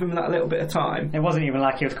need to give him that little bit of time. It wasn't even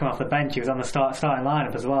like he was coming off the bench, he was on the starting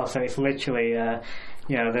lineup as well, so it's literally the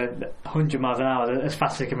 100 miles an hour as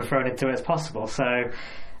fast as he can be thrown into it as possible. So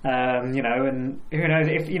and who knows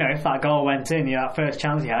if that goal went in, that first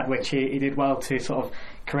chance he had, which he did well to sort of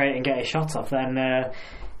create and get his shot off, then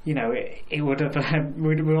it would have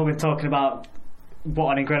we've all been talking about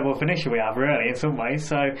what an incredible finisher we have, really, in some ways.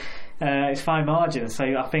 So it's fine margins. So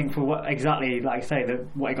I think for what exactly, like I say,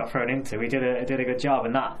 what he got thrown into, he did a good job,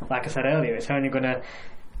 and that, like I said earlier, it's only going to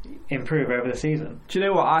improve over the season. Do you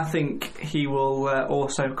know what? I think he will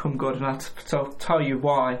also come good, and I'll tell you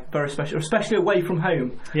why. Very special, especially away from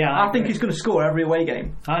home. Yeah, I think he's going to score every away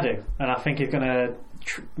game. I do, and I think he's going to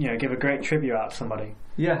give a great tribute out to somebody.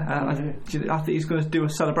 Yeah, I think he's going to do a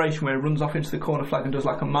celebration where he runs off into the corner flag and does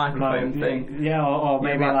like a microphone thing. Yeah, or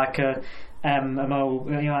maybe like a MO,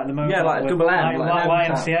 like the yeah, like a double M, like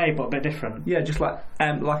YMCA, but a bit different. Yeah, just like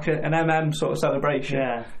an MM sort of celebration.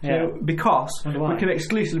 Yeah. Because we can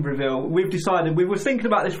exclusively reveal. We've decided. We were thinking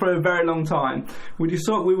about this for a very long time. We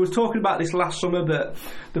were talking about this last summer, but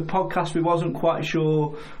the podcast we wasn't quite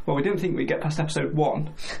sure. Well, we didn't think we'd get past episode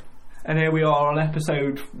 1, and here we are on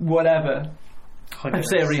episode whatever. Of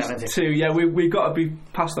series 2, yeah, we've got to be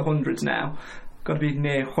past the hundreds now. Got to be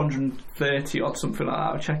near 130 or something like that.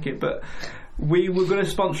 I'll check it. But we were going to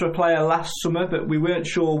sponsor a player last summer, but we weren't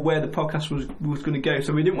sure where the podcast was going to go.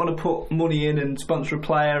 So we didn't want to put money in and sponsor a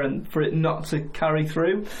player and for it not to carry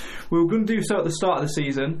through. We were going to do so at the start of the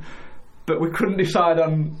season, but we couldn't decide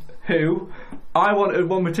on who. I wanted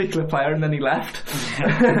one particular player and then he left.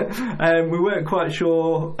 We weren't quite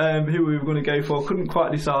sure who we were going to go for, couldn't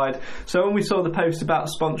quite decide. So when we saw the post about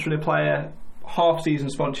sponsoring a player, half-season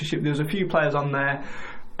sponsorship, there was a few players on there.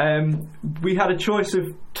 We had a choice of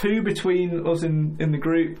 2 between us in the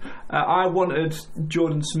group. I wanted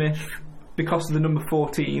Jordan Smith because of the number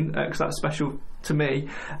 14, because that's special to me.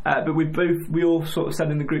 But we all sort of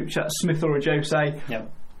said in the group chat, Smith or a Jose.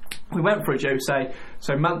 Yep. We went for a Jose.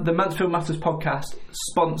 So the Mansfield Matters podcast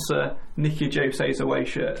sponsor Nicky Jose's away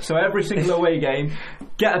shirt. So every single away game,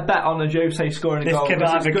 get a bet on a Jose scoring a goal. This could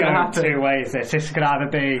either go 2 ways. This could either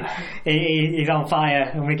be he's on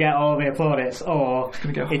fire and we get all the plaudits, or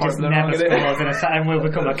he just never scores and we'll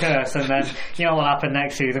become a curse. And then you know what will happen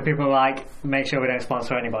next season? People are like, make sure we don't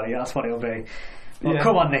sponsor anybody. That's what it'll be. Well,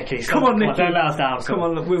 come on, Nicky. Come on, Nicky. Don't let us down. Come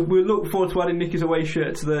on, we'll look forward to adding Nicky's away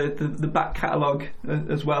shirt to the back catalogue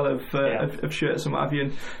as well of shirts and what have you.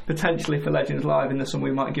 And potentially for Legends Live in the summer,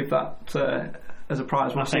 we might give that as a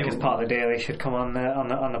prize. I think as part of the deal, he should come on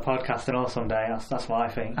the podcast and all someday. That's what I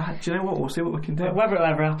think. Do you know what? We'll see what we can do. Whether it'll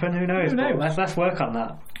ever happen, who knows? Let's work on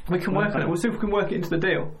that. We can work on it. We'll see if we can work it into the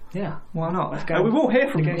deal. Yeah. Why not? Let's go. We will hear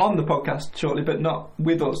from him on the podcast shortly, but not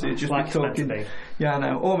with us. It's just like talking. It's meant to be. Yeah, I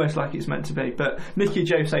know. Almost like it's meant to be. But Nicky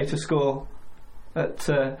Jose to score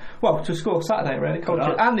to score Saturday, really.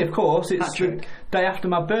 And of course, it's the day after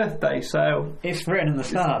my birthday, so it's written in the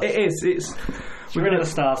stars. It is. It's written in the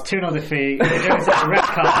stars. 2-0 defeat. Red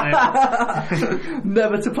card.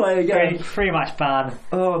 Never to play again. Free match ban.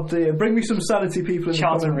 Oh dear! Bring me some sanity, people.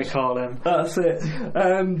 Charlton recall him. That's it.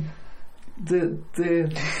 Dear.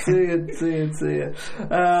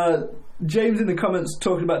 James in the comments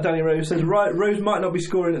talking about Danny Rose says, right, Rose might not be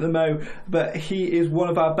scoring at the Mo, but he is one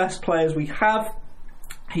of our best players we have.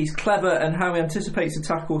 He's clever, and how he anticipates a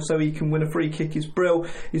tackle so he can win a free kick is brill.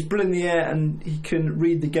 He's brill in the air and he can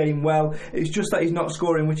read the game well. It's just that he's not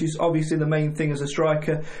scoring, which is obviously the main thing as a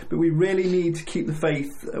striker. But we really need to keep the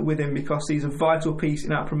faith with him because he's a vital piece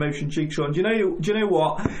in our promotion jigsaw. And do you know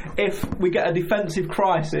what? If we get a defensive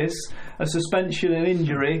crisis, a suspension and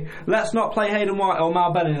injury, let's not play Hayden White or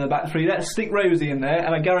Mal Benning in the back three. Let's stick Rosie in there,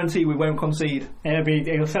 and I guarantee we won't concede.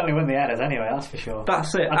 He'll certainly win the headers anyway, that's for sure.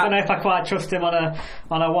 That's it. I don't know if I quite trust him on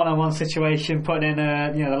a one-on-one situation, putting in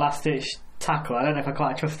the last-ditch tackle. I don't know if I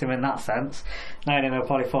quite trust him in that sense, knowing him he'll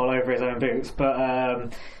probably fall over his own boots, but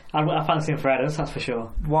I fancy him for headers, that's for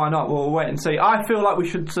sure. Why not? We'll wait and see. I feel like we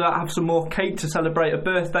should have some more cake to celebrate a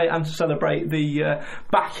birthday and to celebrate the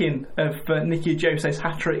backing of Nicky Jose's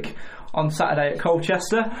hat-trick on Saturday at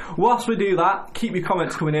Colchester. Whilst we do that, keep your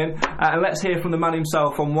comments coming in, and let's hear from the man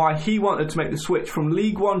himself on why he wanted to make the switch from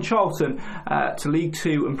League One Charlton to League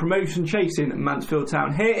Two and promotion chasing Mansfield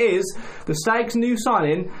Town. Here is the Stags' new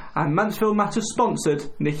signing and Mansfield Matters sponsored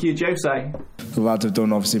Nicky Jose. The lads have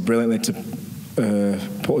done obviously brilliantly to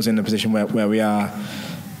put us in the position where we are.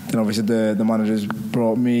 Then obviously the managers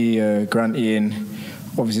brought me, Granty in.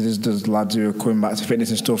 Obviously there's lads who are coming back to fitness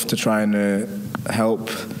and stuff to try and help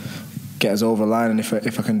get us over the line, and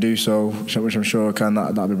if I can do so, which I'm sure I can,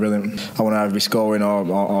 that'd be brilliant. I want to either be scoring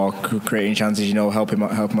or creating chances, helping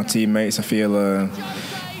my teammates. I feel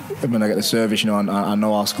when I get the service, I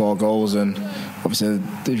know I'll score goals, and obviously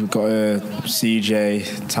we've got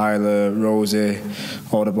CJ, Tyler, Rosie,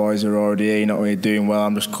 all the boys are already here, really doing well.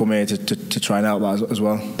 I'm just come here to try and help that as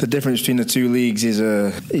well. The difference between the two leagues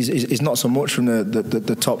is not so much from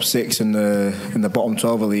the top six and the bottom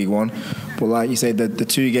 12 of League One, but like you say, the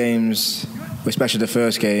two games, especially the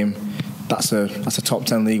first game, that's a top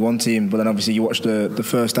 10 League One team. But then obviously you watch the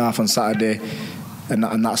first half on Saturday,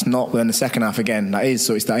 and that's not. Then the second half again, that is.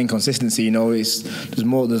 So it's that inconsistency. There's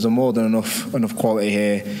more than enough quality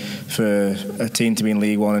here for a team to be in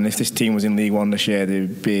League One. And if this team was in League One this year,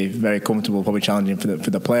 they'd be very comfortable, probably challenging for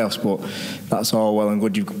the playoffs. But that's all well and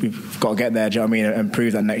good. We've got to get there. Do you know what I mean? And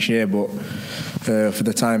prove that next year. But for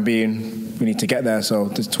the time being, we need to get there. So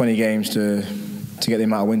there's 20 games to get the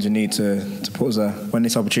amount of wins we need to put us there. When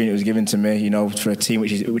this opportunity was given to me, for a team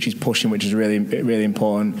which is pushing, which is really, really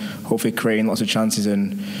important, hopefully creating lots of chances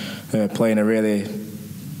and playing a really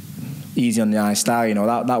easy on the eye style,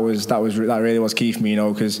 that really was key for me,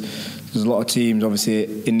 because there's a lot of teams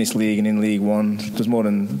obviously in this league and in League One. There's more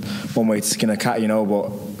than one way to skin a cat,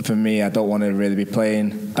 but for me, I don't want to really be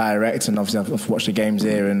playing direct, and obviously I've watched the games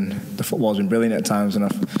here and the football's been brilliant at times, and I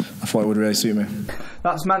thought it would really suit me.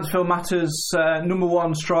 That's Mansfield Matters' number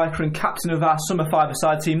one striker and captain of our summer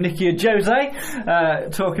five-a-side team, Nicky Jose,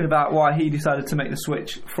 talking about why he decided to make the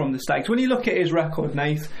switch from the Stags. When you look at his record,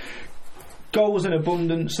 Nath, goals in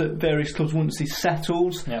abundance at various clubs once he's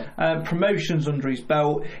settled, promotions under his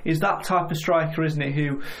belt, is that type of striker, isn't he,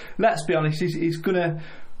 who, let's be honest, he's going to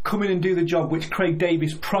come in and do the job which Craig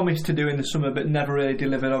Davies promised to do in the summer but never really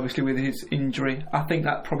delivered, obviously with his injury. I think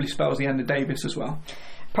that probably spells the end of Davies as well.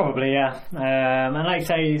 Probably, yeah. And like I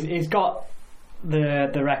say, he's got the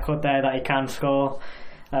record there that he can score.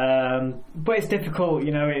 But it's difficult,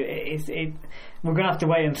 we're going to have to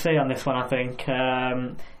wait and see on this one, I think.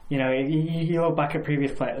 You look back at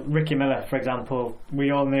previous players, Ricky Miller, for example,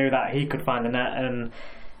 we all knew that he could find the net, and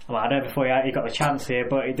I know before he got the chance here,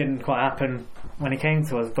 but it didn't quite happen when he came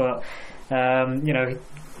to us. But,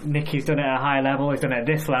 Nicky's done it at a high level, he's done it at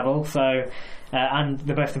this level, so... and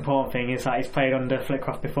the most important thing is that he's played under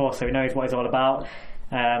Flitcroft before, so he knows what he's all about.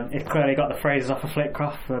 He's clearly got the phrases off of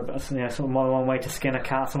Flitcroft, sort of more than one way to skin a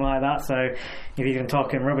cat, something like that. So he's even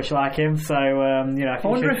talking rubbish like him. So I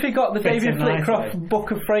wonder if he got the David Flitcroft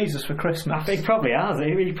book of phrases for Christmas. I think he probably has.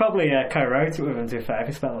 He probably co-wrote it with him, to be fair, if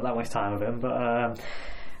he spent that much time with him. But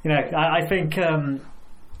I think.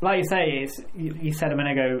 Like you say, you said a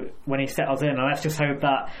minute ago, when he settles in, and let's just hope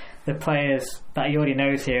that the players that he already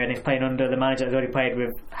knows here and he's playing under, the manager he's already played with,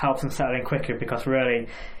 helps him settle in quicker, because really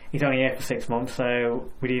he's only here for 6 months, so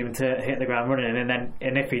we need him to hit the ground running,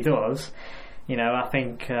 and if he does, I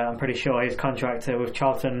think I'm pretty sure his contract with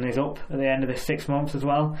Charlton is up at the end of the 6 months as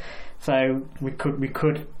well. So we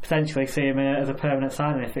could potentially see him as a permanent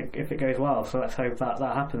signing if it goes well. So let's hope that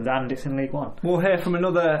happens, and it's in League One. We'll hear from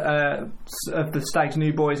another of the Stags'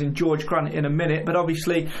 new boys in George Grant in a minute. But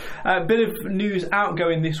obviously, a bit of news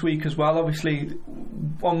outgoing this week as well. Obviously,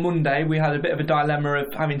 on Monday we had a bit of a dilemma of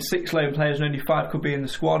having 6 loan players and only 5 could be in the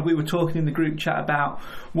squad. We were talking in the group chat about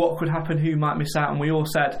what could happen, who might miss out, and we all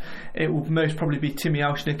said it will most probably be Timmy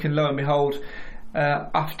Elshnick, and lo and behold,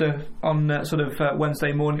 after on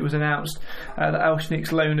Wednesday morning it was announced that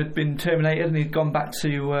Elshnik's loan had been terminated and he'd gone back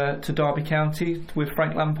to Derby County with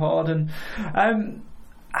Frank Lampard, and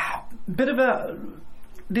bit of a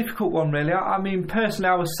difficult one really. I mean, personally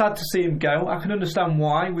I was sad to see him go. I can understand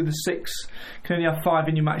why, with the 6 can only have 5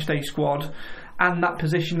 in your matchday squad, and that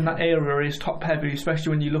position in that area is top heavy, especially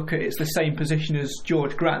when you look at it's the same position as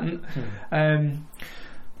George Grant.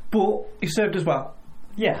 But he served as well.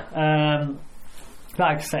 Yeah,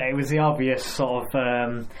 like I say, it was the obvious sort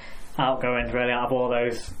of outgoings really out of all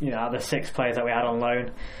those, out of the 6 players that we had on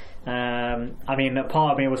loan. I mean, a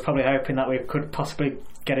part of me was probably hoping that we could possibly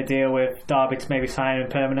get a deal with Derby to maybe sign him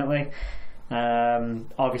permanently.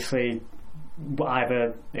 Obviously,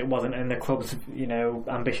 either it wasn't in the club's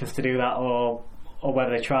ambitions to do that, or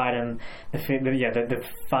whether they tried and the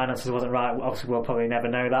finances wasn't right. Obviously, we'll probably never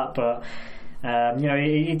know that, but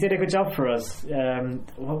he did a good job for us.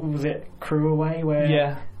 What was it, Crewe away, where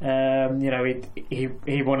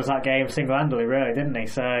he won us that game single-handedly, really, didn't he?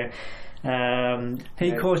 So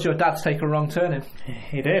he caused your dad to take a wrong turning.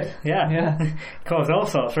 He did, yeah. Caused all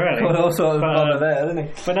sorts, really. Caused all sorts of bother there, didn't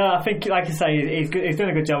he? But no, I think, like you say, he's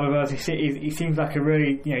doing a good job with us. He seems like a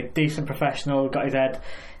really decent professional. Got his head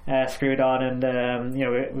screwed on, and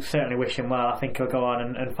we certainly wish him well. I think he'll go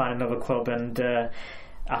on and find another club, and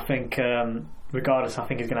I think regardless, I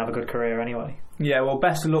think he's going to have a good career anyway. Yeah, well,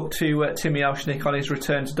 best of luck to Timmy Elshnik on his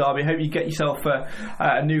return to Derby. Hope you get yourself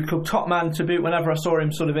a new club. Top man to boot. Whenever I saw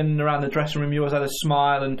him sort of in and around the dressing room, he always had a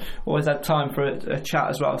smile and always had time for a chat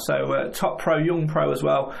as well. So top pro, young pro as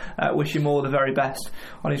well. Wish him all the very best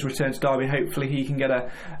on his return to Derby. Hopefully he can get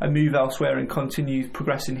a move elsewhere and continue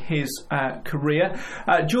progressing his career.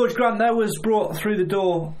 George Grant there was brought through the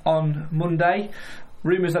door on Monday.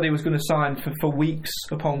 Rumours that he was going to sign for weeks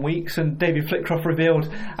upon weeks, and David Flitcroft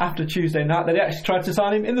revealed after Tuesday night that he actually tried to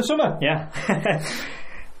sign him in the summer. Yeah.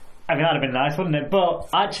 I mean, that'd have been nice, wouldn't it? But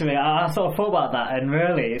actually, I sort of thought about that, and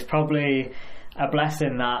really, it's probably a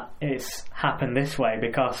blessing that it's happened this way,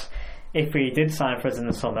 because if he did sign for us in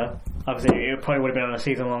the summer, obviously it probably would have been on a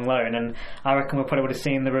season-long loan, and I reckon we probably would have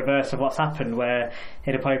seen the reverse of what's happened, where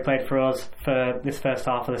he'd have probably played for us for this first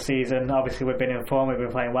half of the season. Obviously we've been in form, we've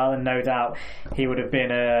been playing well, and no doubt he would have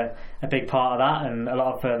been a big part of that, and a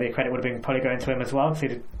lot of the credit would have been probably going to him as well,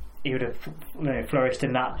 because he would have flourished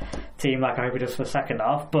in that team like I hope he does for the second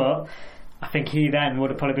half. But I think he then would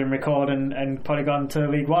have probably been recalled and probably gone to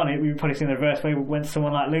League One. We've probably seen the reverse way went to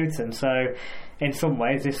someone like Luton. So in some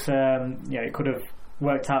ways this it could have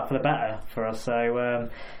worked out for the better for us. So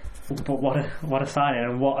but what a signing,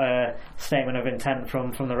 and what a statement of intent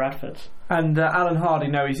from the Radfords. And Alan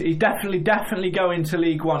Hardy, he's definitely going to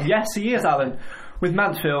League One. Yes, he is, Alan, with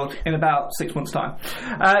Mansfield in about 6 months' time.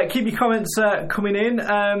 Keep your comments coming in.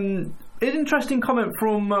 An interesting comment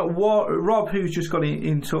from Rob, who's just got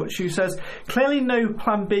in touch, who says, clearly no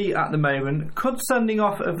plan B at the moment. Could sending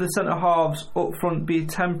off of the centre halves up front be a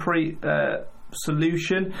temporary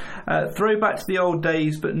solution? Throwback to the old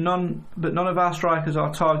days, but none of our strikers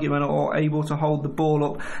are target men or able to hold the ball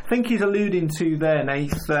up. I think he's alluding to there,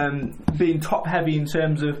 Nath, being top heavy in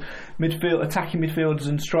terms of midfield, attacking midfielders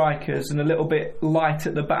and strikers, and a little bit light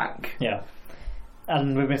at the back. Yeah.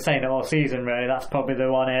 And we've been saying it all season, really. That's probably the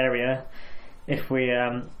one area, if we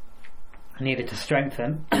needed to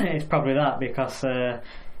strengthen, it's probably that, because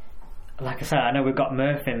like I said, I know we've got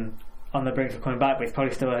Murphy on the brink of coming back, but he's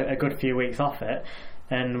probably still a good few weeks off it,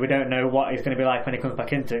 and we don't know what he's going to be like when he comes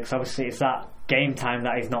back into it, because obviously it's that game time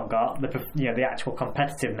that he's not got, the actual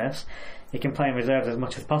competitiveness. He can play in reserves as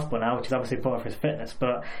much as possible now, which is obviously important for his fitness,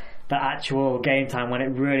 but that actual game time when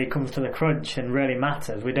it really comes to the crunch and really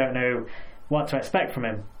matters, we don't know what to expect from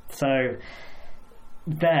him. So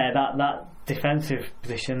there, that defensive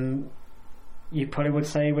position, you probably would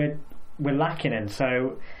say we're lacking in.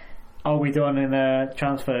 So are we done in a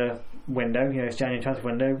transfer window? It's January transfer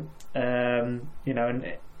window. And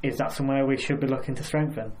is that somewhere we should be looking to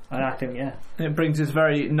strengthen? And I think, yeah. It brings us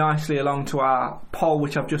very nicely along to our poll,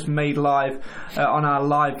 which I've just made live on our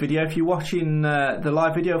live video. If you're watching the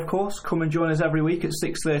live video, of course, come and join us every week at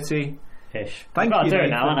 6:30. Ish. Thank you,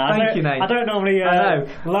 Nathan. Thank you, Nathan. I don't normally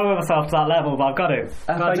lower myself to that level, but I've got to.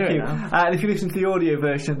 Thank you. And if you listen to the audio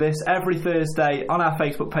version of this, every Thursday on our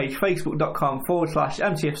Facebook page,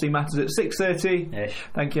 facebook.com/MTFC Matters at 6:30. Ish.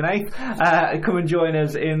 Thank you, Nathan. Come and join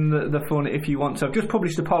us in the fun if you want to. I've just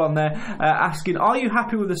published a poll on there asking, are you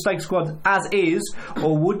happy with the Stag squad as is,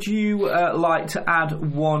 or would you like to add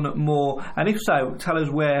one more? And if so, tell us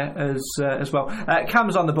where as well.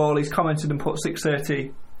 Cam's on the ball. He's commented and put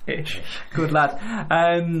 6:30. Ish. Good lad.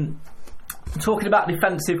 Talking about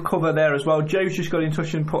defensive cover there as well, Joe's just got in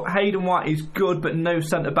touch and put Hayden White is good but no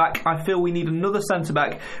centre-back. I feel we need another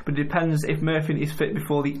centre-back, but it depends if Murphy is fit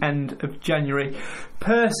before the end of January.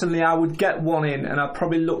 Personally, I would get one in, and I'd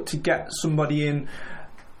probably look to get somebody in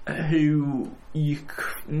who you...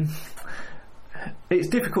 It's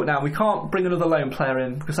difficult now. We can't bring another loan player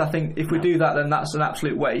in, because I think if we do that, then that's an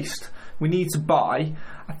absolute waste. We need to buy.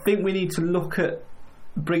 I think we need to look at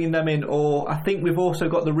bringing them in, or I think we've also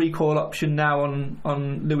got the recall option now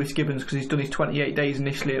on Lewis Gibbons, because he's done his 28 days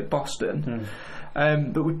initially at Boston. But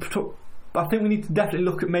I think we need to definitely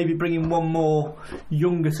look at maybe bringing one more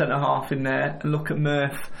younger centre half in there and look at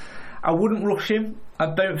Murph. I wouldn't rush him. I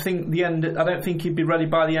don't think he'd be ready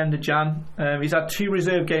by the end of Jan. He's had 2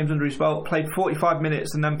 reserve games under his belt, played 45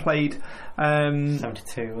 minutes and then played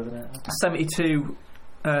 72, wasn't it? 72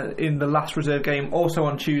 in the last reserve game, also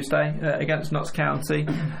on Tuesday against Notts County.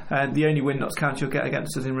 The only win Notts County will get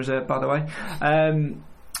against us in reserve, by the way.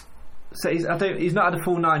 So he's not had a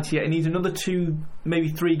full 90 yet. He needs another 2, maybe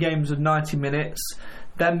 3 games of 90 minutes.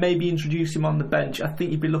 Then maybe introduce him on the bench. I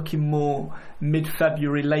think you'd be looking more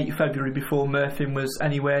mid-February, late February, before Murphy was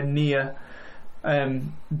anywhere near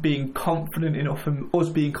being confident enough, and us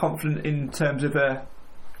being confident in terms of a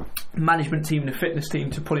management team and a fitness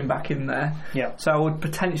team to put him back in there. Yeah. So I would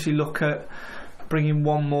potentially look at bringing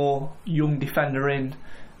one more young defender in,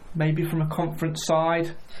 maybe from a conference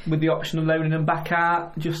side, with the option of loaning them back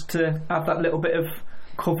out, just to have that little bit of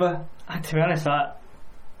cover. To be honest,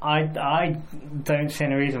 I don't see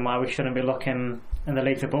any reason why we shouldn't be looking in the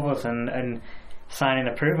leagues above us and signing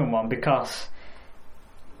a proven one, because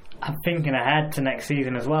I'm thinking ahead to next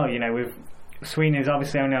season as well. You know, Sweeney's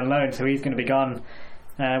obviously only on loan, so he's going to be gone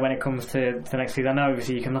when it comes to next season. I know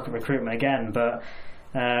obviously you can look at recruitment again, but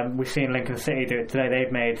we've seen Lincoln City do it today.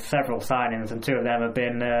 They've made several signings, and 2 of them have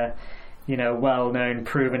been well-known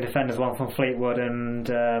proven defenders, one from Fleetwood and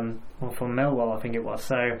one from Millwall, I think it was.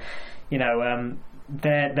 So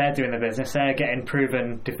they're doing the business, they're getting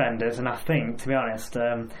proven defenders, and I think, to be honest,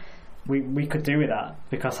 we could do with that,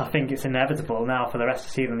 because I think it's inevitable now for the rest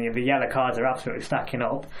of the season. The yellow cards are absolutely stacking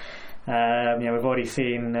up. We've already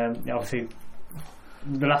seen obviously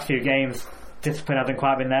the last few games, discipline hasn't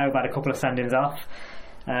quite been there. We've had a couple of sendings off,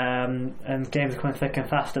 and games are coming thick and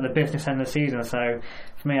fast at the business end of the season. So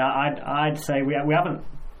for me, I'd say we haven't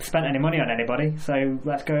spent any money on anybody, so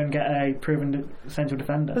let's go and get a proven central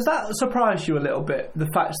defender. Does that surprise you a little bit, the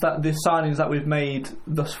fact that the signings that we've made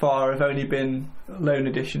thus far have only been loan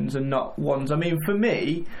additions and not ones? I mean, for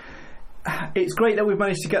me, it's great that we've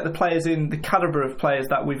managed to get the players in, the calibre of players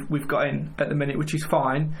that we've got in at the minute, which is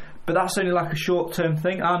fine, but that's only like a short-term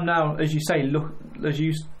thing. I'm now, as you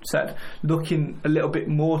said, looking a little bit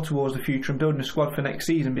more towards the future and building a squad for next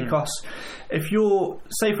season, because if you're,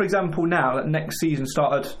 say for example now that next season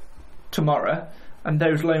started tomorrow and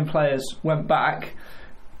those loan players went back,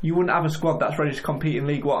 you wouldn't have a squad that's ready to compete in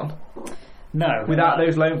League One. No, without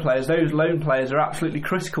those loan players are absolutely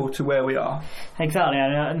critical to where we are. Exactly,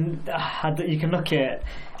 and you can look at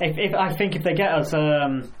if they get us,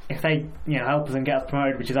 if they help us and get us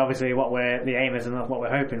promoted, which is obviously what the aim is and what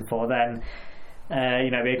we're hoping for, then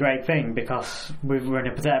it'd be a great thing, because we're in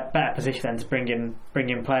a better position then to bring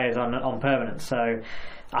in players on permanent. So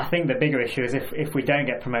I think the bigger issue is if we don't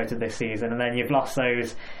get promoted this season, and then you've lost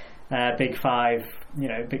those big 5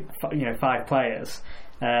 players.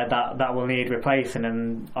 That will need replacing,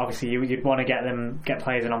 and obviously you'd want to get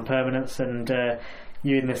players in on permanence, and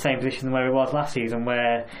you're in the same position where we was last season,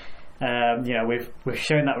 where we've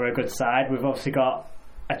shown that we're a good side. We've obviously got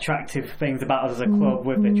attractive things about us as a club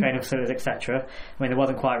with the training facilities, etc. I mean, it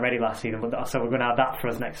wasn't quite ready last season, so we're going to have that for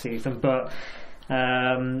us next season. But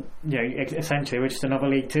essentially we're just another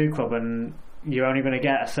League 2 club, and you're only going to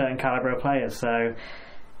get a certain calibre of players. So,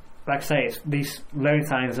 like I say, these loan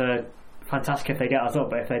signings are fantastic if they get us up,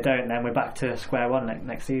 but if they don't, then we're back to square one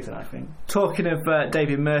next season, I think. Talking of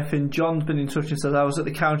David Murphy, John's been in touch and says, I was at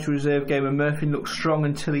the county reserve game and Murphy looked strong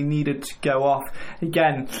until he needed to go off.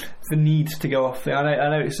 Again, the need to go off thing. I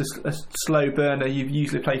know it's a slow burner. You've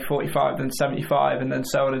usually played 45 then 75 and then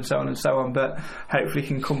so on and so on and so on, but hopefully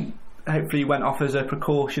he went off as a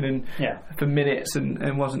precaution and for minutes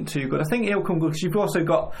and wasn't too good. I think he'll come good, because you've also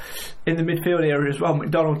got in the midfield area as well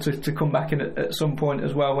McDonald to come back in at some point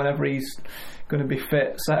as well, whenever he's going to be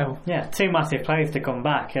fit. So 2 massive players to come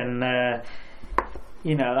back, and I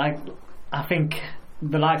think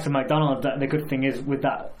the likes of McDonald, the good thing is with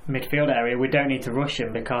that midfield area, we don't need to rush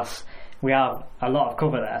him, because we have a lot of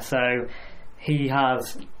cover there, so he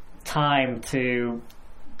has time to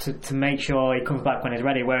make sure he comes back when he's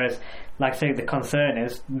ready. Whereas, like I say, the concern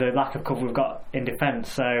is the lack of cover we've got in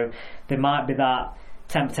defence. So there might be that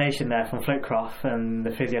temptation there from Flitcroft and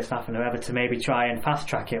the physio staff and whoever to maybe try and fast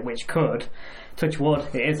track it, which could, touch wood,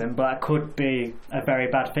 it isn't, but it could be a very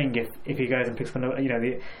bad thing if he goes and picks up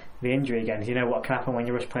the injury again. You know what can happen when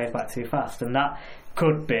you rush players back too fast, and that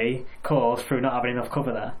could be caused through not having enough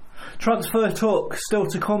cover there. Transfer talk still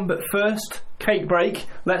to come, but first, cake break.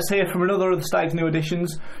 Let's hear from another of the Stags' new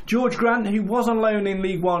additions. George Grant, who was on loan in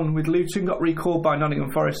League One with Luton, got recalled by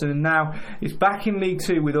Nottingham Forest and now is back in League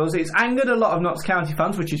Two with us. It's angered a lot of Notts County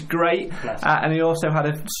fans, which is great, and he also had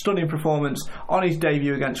a stunning performance on his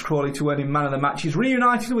debut against Crawley to win him man of the match. He's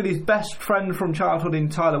reunited with his best friend from childhood in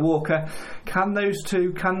Tyler Walker. Can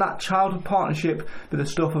that childhood partnership be the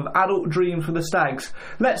stuff of adult dreams for the Stags?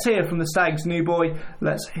 Let's hear from the Stags' new boy.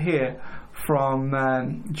 Let's hear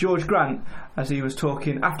from George Grant as he was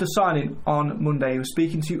talking after signing on Monday. He was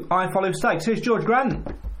speaking to I Follow Stags. Here's George Grant.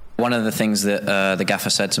 One of the things that the gaffer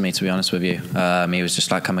said to me, to be honest with you, he was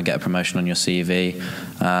just like, come and get a promotion on your CV.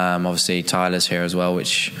 Obviously Tyler's here as well,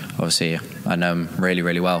 which obviously I know him really,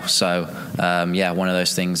 really well. So one of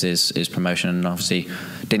those things is promotion, and obviously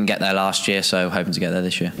didn't get there last year, so hoping to get there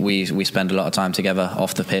this year. We spend a lot of time together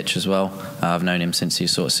off the pitch as well. I've known him since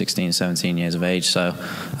he's sort of 16, 17 years of age, so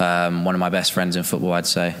one of my best friends in football, I'd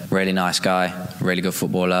say. Really nice guy, really good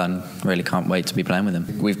footballer, and really can't wait to be playing with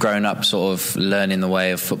him. We've grown up sort of learning the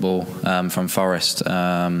way of football from Forest.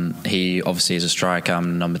 He obviously is a striker,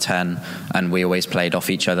 I'm number 10, and we always played off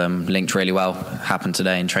each other and linked really well. Happened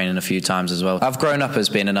today in training a few times as well. I've grown up as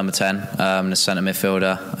being a number 10, a centre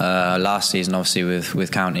midfielder. Last season, obviously with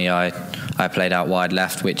County, I played out wide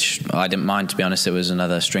left, which I didn't mind, to be honest. It was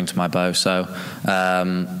another string to my bow, so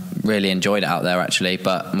really enjoyed it out there actually,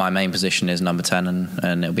 but my main position is number 10,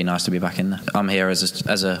 and it'll be nice to be back in there. I'm here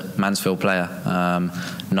as a Mansfield player,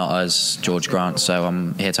 not as George Grant, so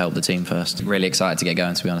I'm here to help the team first. Really excited to get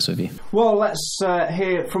going, to be honest with you. Well, let's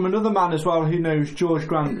hear from another man as well who knows George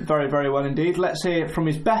Grant very, very well indeed. Let's hear from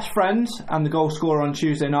his best friend and the goal scorer on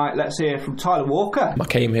Tuesday night. Let's hear from Tyler Walker. I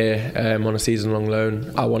came here on a season-long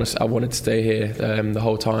loan. I wanted to stay here the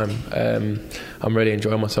whole time. I'm really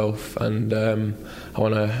enjoying myself, and I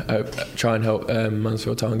want to try and help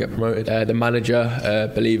Mansfield Town get promoted. The manager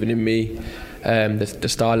believing in me, the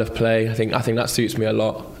style of play, I think that suits me a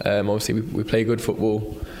lot. Obviously we play good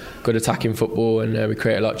football, good attacking football, and we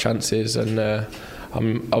create a lot of chances, and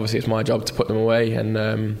obviously it's my job to put them away,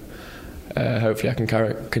 and hopefully I can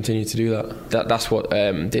continue to do that. That's what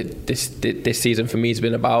this season for me has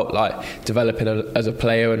been about, like developing as a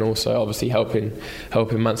player, and also obviously helping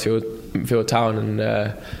Mansfield Town.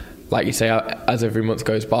 And like you say, as every month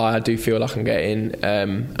goes by, I do feel like I'm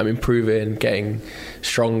I'm improving, getting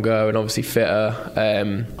stronger, and obviously fitter.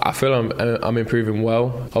 I feel I'm improving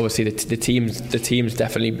well. Obviously, the team's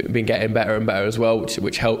definitely been getting better and better as well,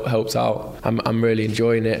 which helps out. I'm really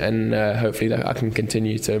enjoying it, and hopefully that I can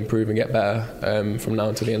continue to improve and get better from now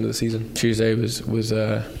until the end of the season. Tuesday was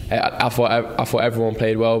I thought everyone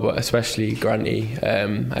played well, but especially Granty.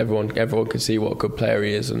 Everyone could see what a good player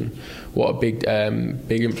he is and what a big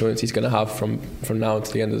influence he's going to have from now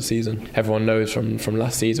until the end of the season. Everyone knows from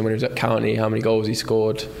last season when he was at County how many goals he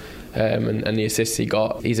scored and the assists he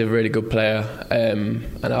got. He's a really good player,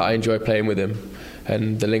 and I enjoy playing with him.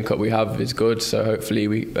 And the link up we have is good, so hopefully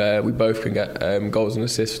we both can get goals and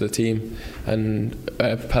assists for the team and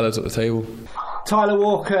propel us up the table. Tyler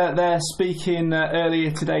Walker there speaking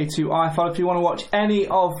earlier today to iFollow. If you want to watch any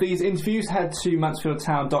of these interviews, head to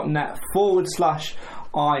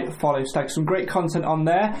mansfieldtown.net/iFollow Stags. Some great content on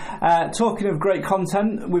there. Talking of great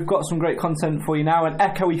content, we've got some great content for you now. An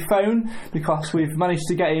echoey phone, because we've managed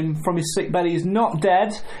to get him from his sick bed. He's not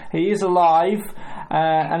dead, he is alive,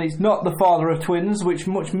 and he's not the father of twins, which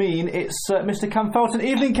much mean it's Mr. Cam Felton.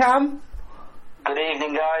 Evening, Cam. Good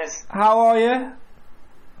evening, guys. How are you?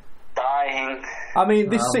 Dying. I mean,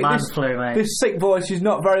 this sick voice is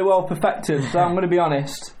not very well perfected, so I'm going to be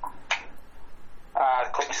honest.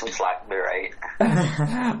 Cut me some slack, be right.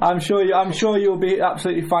 I'm sure you'll be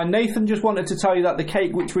absolutely fine. Nathan just wanted to tell you that the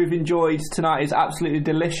cake which we've enjoyed tonight is absolutely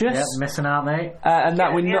delicious. Yep, missing out, mate. And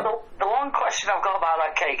that we're not. The one question I've got about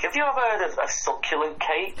that cake: have you ever heard of a succulent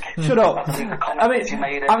cake? Shut up. I mean,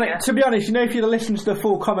 to be honest, if you'd have listened to the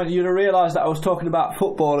full comment, you'd have realised that I was talking about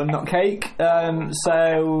football and not cake.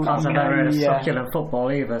 So I've never heard of succulent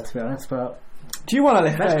football either, to be honest, but. Do you want to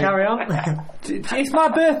lift? Let's carry on. It's my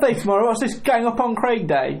birthday tomorrow. What's this, getting up on Craig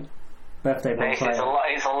Day? Birthday ball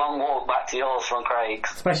It's a long walk back to yours from Craig's.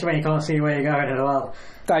 Especially when you can't see where you're going as well.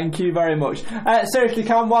 Thank you very much. Seriously,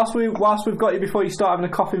 Cam, whilst we've got you, before you start having a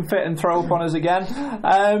coughing fit and throw up on us again,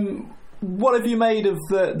 what have you made of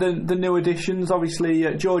the new additions?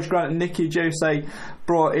 Obviously, George Grant and Nicky Jose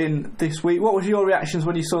brought in this week. What was your reactions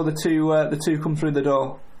when you saw the two come through the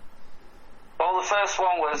door? Well, the first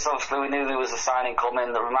one was, obviously, we knew there was a signing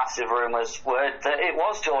coming. There were massive rumours were that it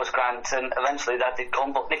was George Grant, and eventually that did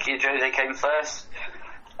come, but Nicky Jose came first.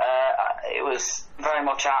 It was very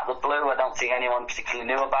much out of the blue. I don't think anyone particularly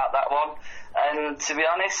knew about that one. And to be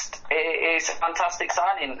honest, it's a fantastic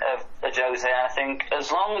signing of Jose. And I think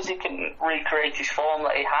as long as he can recreate his form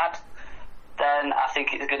that he had, then I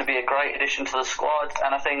think it's going to be a great addition to the squad.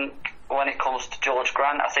 And I think when it comes to George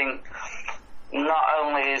Grant, I think not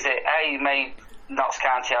only is it, made Notts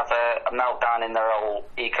County have a meltdown in their whole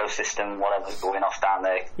ecosystem, whatever's going off down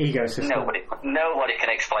there. Ecosystem. Nobody can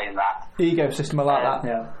explain that. Ecosystem, I like that.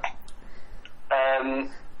 Yeah.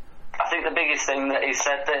 I think the biggest thing that he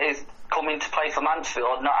said that is coming to play for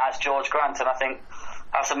Mansfield, not as George Grant, and I think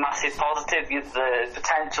that's a massive positive. The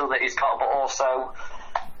potential that he's got, but also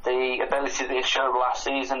the ability that he showed last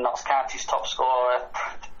season. Notts County's top scorer,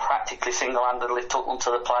 practically single-handedly took them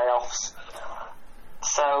to the playoffs.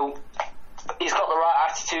 So he's got the right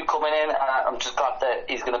attitude coming in, and I'm just glad that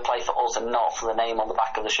he's going to play for us and not for the name on the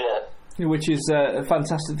back of the shirt. Which is a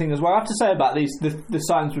fantastic thing as well. I have to say about the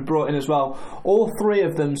signings we brought in as well, all three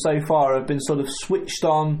of them so far have been sort of switched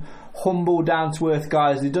on, humble, down-to-earth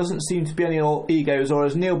guys. There doesn't seem to be any egos, or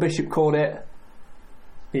as Neil Bishop called it,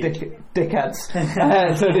 dickheads.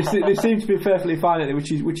 So they seem to be perfectly fine at it,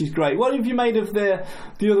 which is great. What have you made of the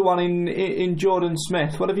other one in Jordan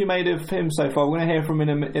Smith? What have you made of him so far? We're going to hear from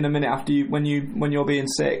him in a minute after when you're being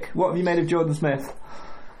sick. What have you made of Jordan Smith?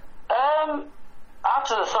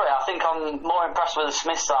 After the three, I think I'm more impressed with the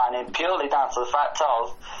Smith signing, purely down to the fact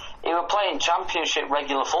of he was playing Championship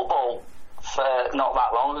regular football for not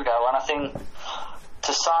that long ago, and I think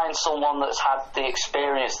to sign someone that's had the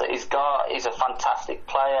experience that he's got, he's a fantastic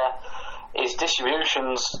player. His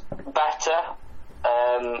distribution's better,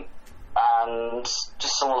 and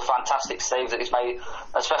just some of the fantastic saves that he's made,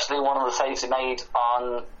 especially one of the saves he made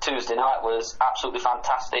on Tuesday night was absolutely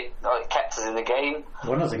fantastic. It kept us in the game.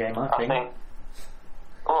 Won us a game, I think.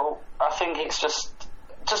 I think it's just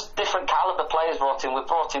different calibre players brought in. We've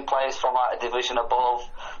brought in players from like a division above,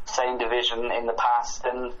 same division in the past,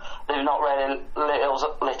 and they've not really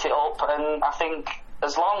lit it up. And I think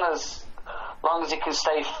as long as he can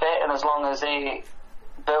stay fit, and as long as he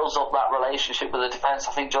builds up that relationship with the defence,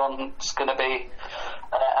 I think John's going to be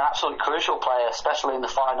an absolutely crucial player, especially in the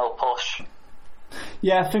final push.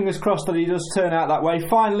 Yeah, fingers crossed that he does turn out that way.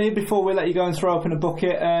 Finally, before we let you go and throw up in a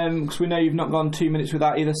bucket, because we know you've not gone 2 minutes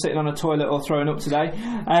without either sitting on a toilet or throwing up today,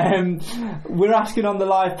 we're asking on the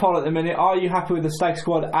live poll at the minute, are you happy with the Stag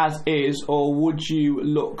squad as is, or would you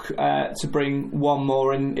look to bring one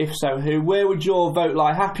more, and if so, who? Where would your vote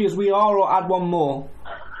lie? Happy as we are, or add one more?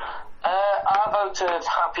 I voted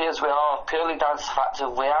happy as we are, purely down to the fact that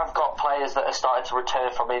we have got players that are starting to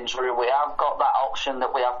return from injury. We have got that option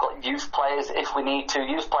that we have got youth players if we need to,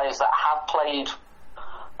 youth players that have played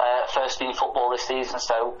first team football this season.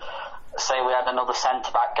 So say we had another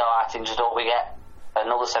centre-back go out injured, or we get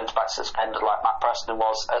another centre-back suspended like Matt Preston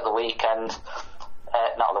was at the weekend,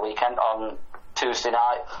 on Tuesday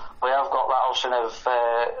night. We have got that option of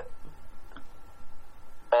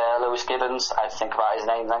Lewis Gibbons. I had to think about his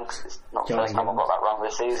name then, because it's not the first time I've got that wrong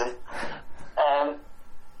this season.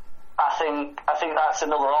 I think that's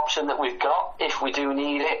another option that we've got if we do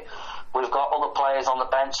need it. We've got other players on the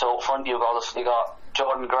bench, so up front you've obviously got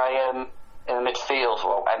Jordan Graham in the midfield,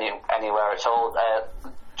 well, anywhere at all.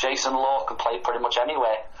 Jason Law can play pretty much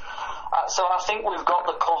anywhere. So I think we've got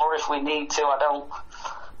the cover if we need to.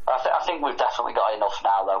 I think we've definitely got enough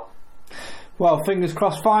now, though. Well, fingers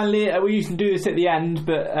crossed. Finally, we used to do this at the end,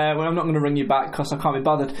 but I'm not going to ring you back because I can't be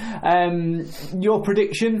bothered. Your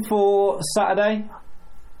prediction for Saturday?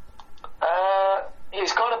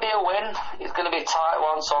 It's going to be a win. It's going to be a tight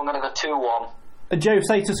one, so I'm going to go 2-1. A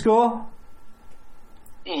Jose to score?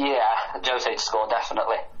 Yeah, Jose to score,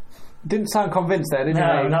 definitely. Didn't sound convinced there, did you?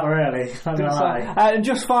 No, not really. Not gonna lie. And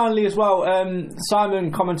just finally as well,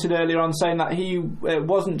 Simon commented earlier on saying that he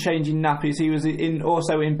wasn't changing nappies, he was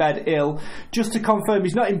also in bed ill. Just to confirm,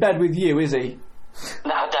 he's not in bed with you, is he?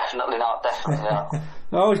 No, definitely not.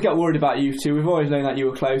 I always get worried about you two. We've always known that you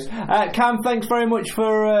were close. Cam, thanks very much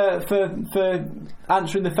for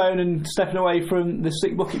answering the phone and stepping away from the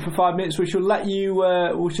sick bucket for 5 minutes. We should let you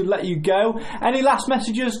go. Any last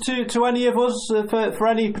messages to any of us for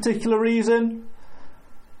any particular reason?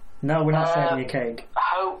 No, we're not saving your cake.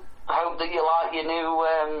 I hope that you like your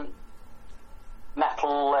new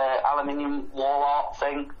metal aluminium wall art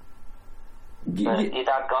thing. Your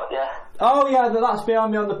dad got, yeah. Oh yeah, that's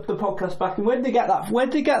behind me on the podcast backing. Where did they get that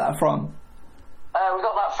from? We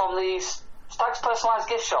got that from the Stags Personalised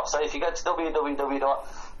Gift Shop. So if you go to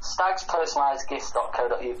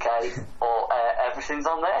www.stagspersonalisedgifts.co.uk, or everything's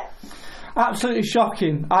on there. Absolutely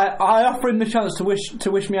shocking. I offer him the chance to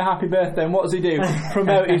wish me a happy birthday, and what does he do?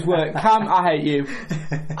 Promote his work. Cam, I hate you.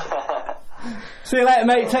 See you later,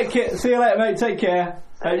 mate. Take care.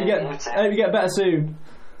 Hope you get better soon.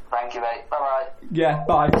 Thank you, mate. Bye-bye. Yeah,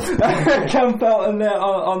 bye. Cam Felton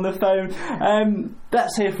on the phone.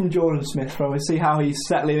 Let's hear from Jordan Smith, we see how he's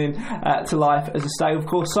settling in to life as a Stag. Of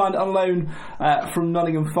course, signed on loan from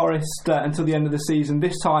Nottingham Forest until the end of the season.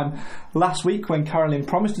 This time last week when Caroline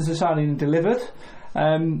promised us a signing and delivered.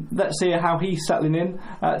 Let's see how he's settling in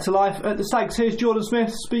to life at the Stags. Here's Jordan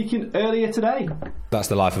Smith speaking earlier today. That's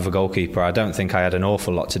the life of a goalkeeper. I don't think I had an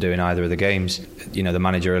awful lot to do in either of the games. You know, the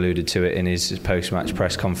manager alluded to it in his post-match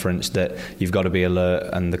press conference that you've got to be alert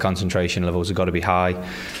and the concentration levels have got to be high.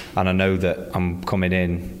 And I know that I'm coming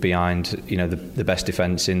in behind, you know, the best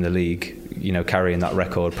defence in the league, you know, carrying that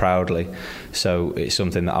record proudly. So it's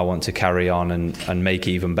something that I want to carry on and make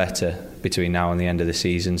even better between now and the end of the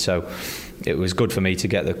season. So it was good for me to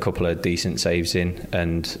get a couple of decent saves in,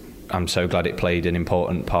 and I'm so glad it played an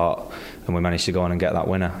important part and we managed to go on and get that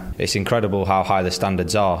winner. It's incredible how high the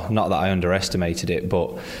standards are. Not that I underestimated it,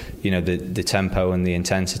 but you know, the tempo and the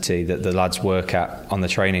intensity that the lads work at on the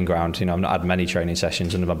training ground. You know, I've not had many training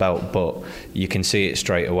sessions under my belt, but you can see it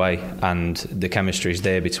straight away, and the chemistry is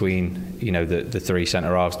there between, you know, the three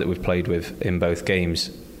centre halves that we've played with in both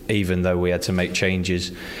games. Even though we had to make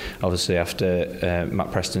changes, obviously after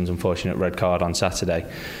Matt Preston's unfortunate red card on Saturday,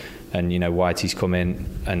 and you know, Whitey's come in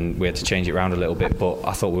and we had to change it around a little bit, but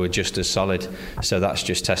I thought we were just as solid. So that's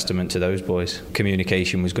just testament to those boys.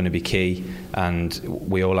 Communication was going to be key, and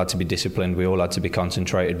we all had to be disciplined, we all had to be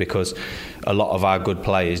concentrated, because a lot of our good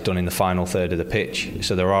play is done in the final third of the pitch.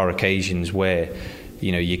 So there are occasions where,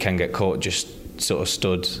 you know, you can get caught just sort of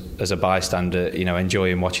stood as a bystander, you know,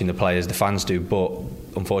 enjoying watching the play as the fans do, but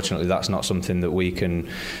unfortunately that's not something that we can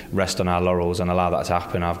rest on our laurels and allow that to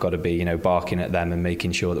happen. I've got to be, you know, barking at them and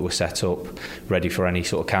making sure that we're set up ready for any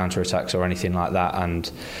sort of counter attacks or anything like that. And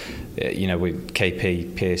you know, with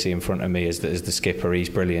KP Piercy in front of me as the skipper, he's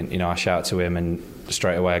brilliant. You know, I shout to him and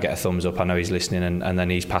straight away I get a thumbs up. I know he's listening, and then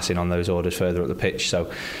he's passing on those orders further up the pitch. So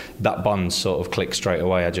that bond sort of clicks straight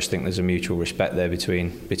away. I just think there's a mutual respect there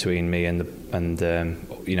between me and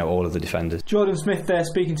you know, all of the defenders. Jordan Smith there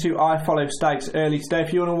speaking to I Follow Stags early today.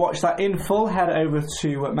 If you want to watch that in full, head over to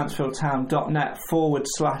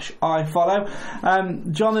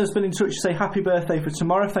mansfieldtown.net/iFollow. John has been in touch to say happy birthday for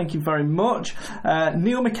tomorrow. Thank you very much.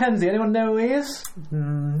 Neil McKenzie, anyone know who he is?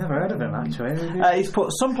 Never heard of him actually. He's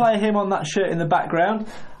put some player him on that shirt in the background.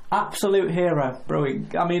 Absolute hero,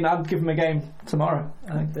 brilliant. I mean, I'd give him a game tomorrow.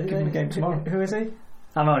 Who is he?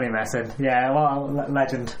 I'm only messing. Yeah, well,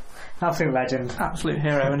 legend. Absolute legend. Absolute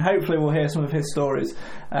hero, and hopefully we'll hear some of his stories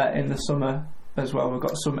in the summer as well. We've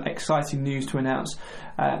got some exciting news to announce.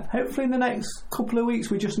 Hopefully in the next couple of weeks.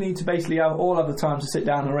 We just need to basically have the time to sit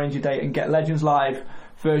down and arrange a date and get Legends Live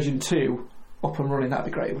version 2 up and running. That'd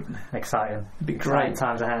be great, wouldn't it? Exciting. It'd be Exciting great.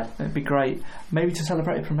 Times ahead. It'd be great. Maybe to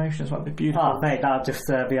celebrate a promotion as well. It'd be beautiful. Oh, mate, that'll just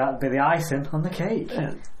be the icing on the cake,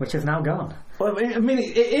 which is now gone. Well, I mean,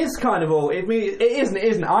 it is kind of all. I mean, it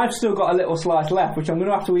isn't. I've still got a little slice left, which I'm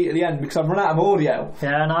going to have to eat at the end because I've run out of audio.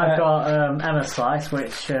 Yeah, and I've got Emma's slice,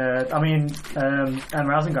 which Emma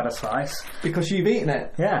hasn't got a slice because you've eaten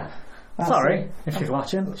it. Yeah. Sorry, if she's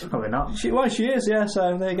watching. She's probably not. She is, yeah,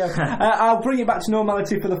 so there you go. I'll bring it back to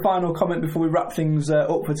normality for the final comment before we wrap things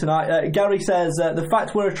up for tonight. Gary says, the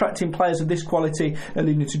fact we're attracting players of this quality,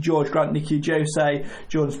 alluding to George Grant, Nicky Jose,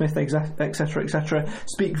 Jordan Smith, etc.,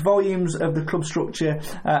 speak volumes of the club structure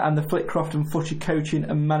and the Flitcroft and Footy coaching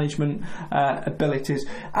and management abilities.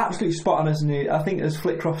 Absolutely spot on, isn't it? I think, as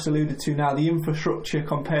Flitcroft's alluded to now, the infrastructure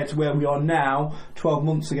compared to where we are now 12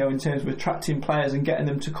 months ago in terms of attracting players and getting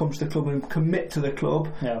them to come to the club and commit to the club,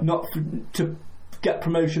 not to get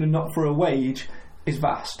promotion and not for a wage, is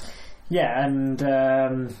vast. Yeah, and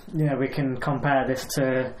we can compare this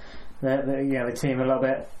to the team a little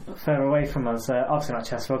bit further away from us. Obviously not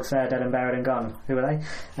Chester, because they're dead and buried and gone. Who are they?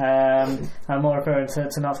 I'm more referring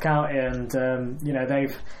to Notts County, and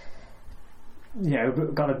they've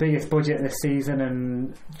got the biggest budget this season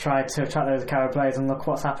and tried to attract those Carib players, and look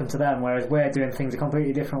what's happened to them. Whereas we're doing things a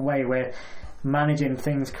completely different way. We're managing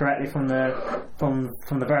things correctly from the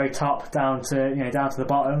very top down to the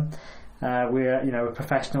bottom. We're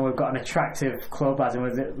professional. We've got an attractive club, as in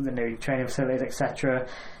with the new training facilities, etc.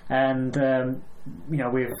 And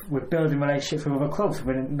we're building relationships with other clubs.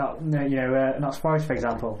 We're not Notts Forest, for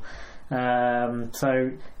example.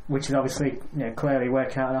 So, which is obviously clearly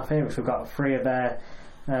working out in our favour. We've got 3 of their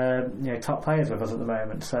top players with us at the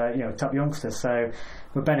moment, so top youngsters. So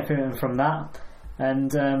we're benefiting from that,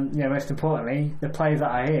 and most importantly, the players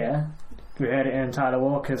that are here. We heard it in Tyler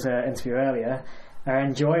Walker's interview earlier. Are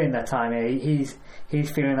enjoying their time here. He's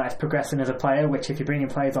feeling that it's progressing as a player, which if you're bringing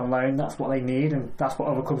players on loan, that's what they need, and that's what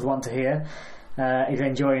other clubs want to hear. He's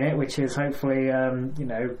enjoying it, which is hopefully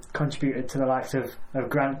contributed to the likes of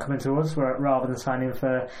Grant coming to us rather than signing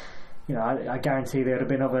for. I guarantee there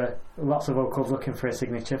would have been lots of other clubs looking for a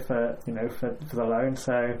signature for the loan.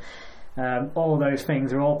 So all those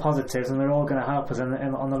things are all positives, and they're all going to help us on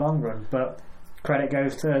the long run. But credit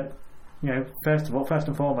goes to. First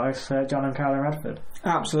and foremost, John and Kyle Radford.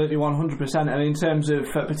 Absolutely, 100%. And in terms of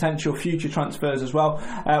potential future transfers as well,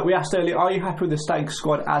 we asked earlier, are you happy with the Stags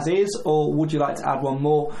squad as is, or would you like to add one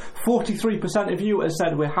more? 43% of you have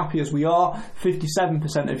said we're happy as we are.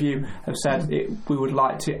 57% of you have said we would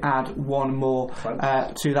like to add one more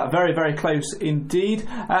to that. Very, very close indeed.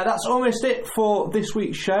 That's almost it for this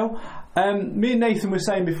week's show. Me and Nathan were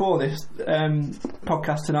saying before this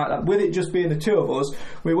podcast tonight that with it just being the 2 of us,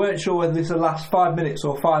 we weren't sure whether this would last 5 minutes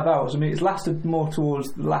or 5 hours. I mean, it's lasted more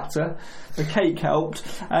towards the latter. The cake helped.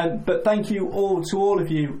 But thank you to all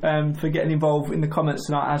of you for getting involved in the comments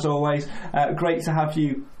tonight, as always. Great to have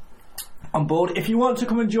you on board. If you want to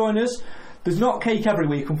come and join us, there's not cake every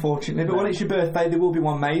week, unfortunately, but when it's your birthday, there will be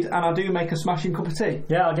one made, and I do make a smashing cup of tea.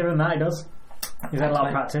 Yeah, I'll give him that, he does. He's had a lot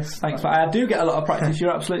of practice. Thanks, I do get a lot of practice.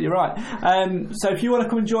 You're absolutely right. So if you want to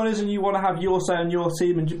come and join us and you want to have your say on your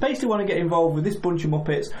team and basically want to get involved with this bunch of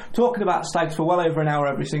Muppets talking about Stags for well over an hour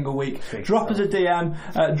every single week, drop us a DM,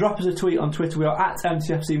 drop us a tweet on Twitter. We are at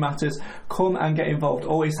MTFC Matters. Come and get involved.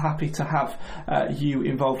 Always happy to have you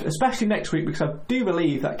involved, especially next week, because I do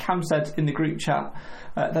believe that Cam said in the group chat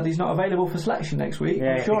that he's not available for selection next week.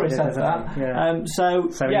 Yeah, I'm sure he said that. Yeah. So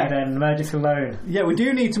we need an emergency loan. Yeah, we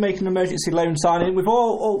do need to make an emergency loan signing. We've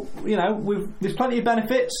there's plenty of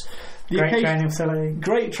benefits. Great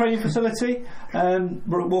training facility.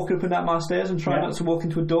 We're walking up and down my stairs and trying not to walk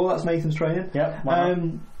into a door. That's Nathan's training. Yep.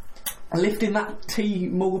 Lifting that tea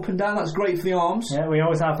mug up and down, that's great for the arms. Yeah, we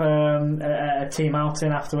always have a team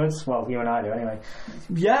outing afterwards. Well, you and I do anyway.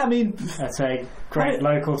 Yeah, I mean, it's a great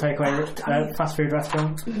local takeaway fast food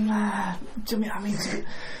restaurant. To be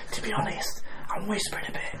honest, I'm whispering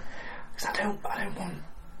a bit because I don't want.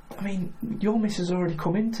 I mean, your missus has already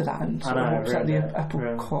come into that and sort of upset the apple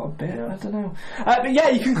quite a bit. Yeah. I don't know. But yeah,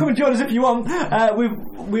 you can come and join us if you want.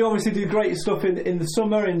 We obviously do great stuff in the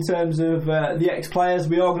summer in terms of the ex-players.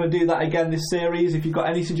 We are going to do that again this series. If you've got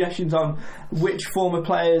any suggestions on which former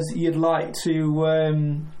players you'd like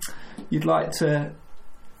to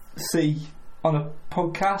see on a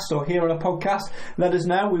podcast or hear on a podcast, let us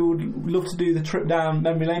know. We would love to do the trip down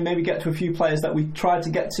memory lane, maybe get to a few players that we tried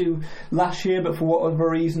to get to last year but for whatever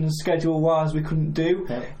reasons schedule wise we couldn't do.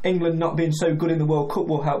 England not being so good in the World Cup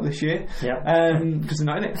will help this year because they're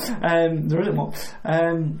not in it. There isn't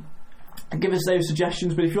one. Give us those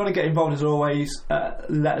suggestions, but if you want to get involved as always,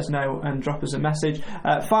 let us know and drop us a message.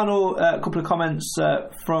 Final couple of comments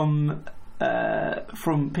from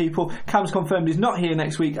people. Cam's confirmed he's not here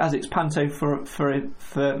next week as it's Panto for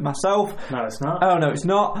myself. No, it's not. Oh no, it's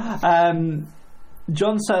not.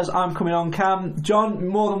 John says I'm coming on. Cam, John,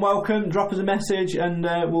 more than welcome. Drop us a message and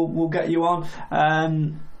we'll get you on.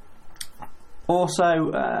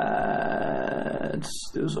 Also,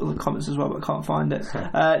 there's other comments as well, but I can't find it.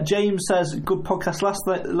 James says, good podcast,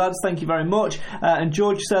 lads, thank you very much. And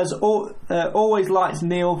George says, always liked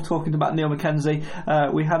Neil, talking about Neil Mackenzie.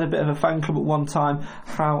 We had a bit of a fan club at one time.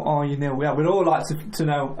 How are you, Neil? Yeah, we'd all like to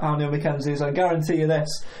know how Neil Mackenzie is. I guarantee you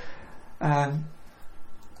this. I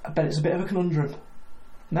bet it's a bit of a conundrum.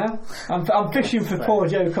 No? I'm fishing for poor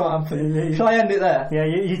Joe. Shall I end it there? Yeah,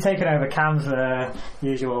 you're taking over Cam's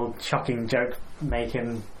usual shocking joke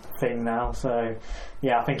making thing now, so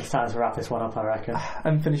yeah, I think it's time to wrap this one up, I reckon.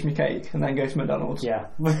 And finish my cake and then go to McDonald's. Yeah.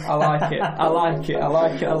 I like it. I like it a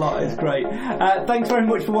lot. It's great. Thanks very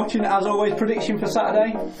much for watching. As always, prediction for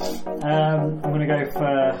Saturday? I'm going to go for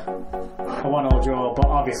a 1-1 draw, but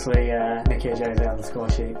obviously Nicky Jose on the score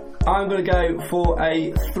sheet. I'm going to go for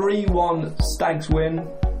a 3-1 Stags win.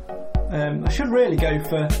 I should really go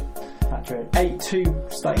for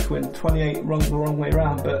 8-2 Stags win. 28 the wrong way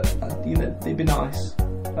around, but it'd be nice.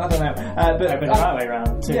 I don't know. But the right way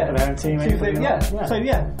around. For their own team. Yeah. So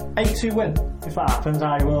 8-2 win. If that happens,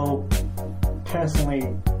 I will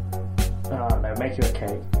personally, make you a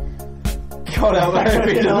cake. God, I hope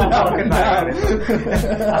he doesn't happen now.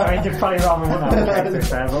 I mean, you're probably wrong with one.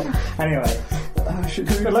 But anyway.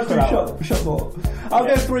 Good luck with that shot ball. I'll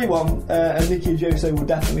go 3-1, and Nicky Jose will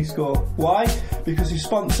definitely score. Why? Because he's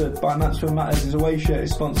sponsored by Mansfield Matters. His away shirt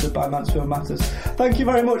is sponsored by Mansfield Matters. Thank you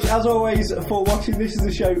very much, as always, for watching. This is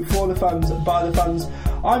the show for the fans, by the fans.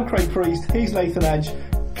 I'm Craig Priest, he's Nathan Edge.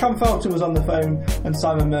 Cam Felton was on the phone, and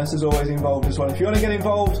Simon Mercer's always involved as well. If you want to get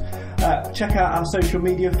involved, check out our social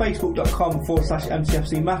media,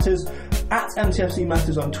 facebook.com/MTFC Matters, at MTFC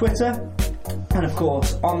Matters on Twitter, and of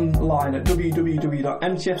course online at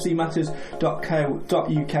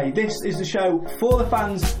www.mtfcmatters.co.uk. This is the show for the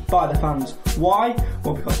fans, by the fans. Why?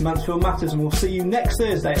 Well, because Mansfield matters, and we'll see you next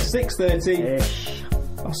Thursday at 6:30.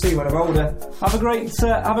 I'll see you when I'm older. Have a great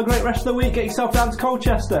rest of the week. Get yourself down to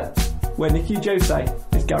Colchester, where Nicky Jose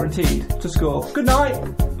is guaranteed to score. Good night.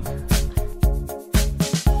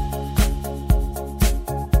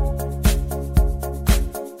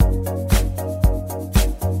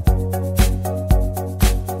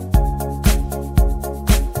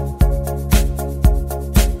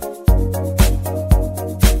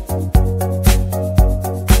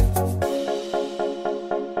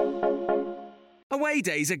 Away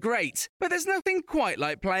days are great, but there's nothing quite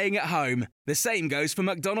like playing at home. The same goes for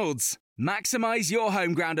McDonald's. Maximise your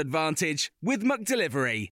home ground advantage with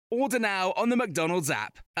McDelivery. Order now on the McDonald's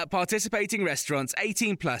app. At participating restaurants,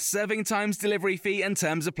 18 plus, serving times, delivery fee and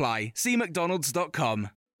terms apply. See mcdonalds.com.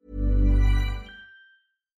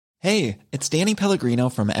 Hey, it's Danny Pellegrino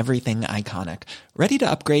from Everything Iconic. Ready to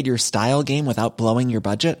upgrade your style game without blowing your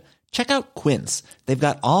budget? Check out Quince. They've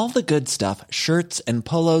got all the good stuff, shirts and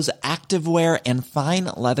polos, activewear, and fine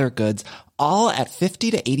leather goods, all at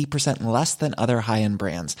 50 to 80% less than other high-end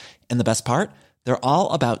brands. And the best part? They're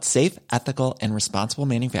all about safe, ethical, and responsible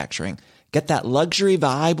manufacturing. Get that luxury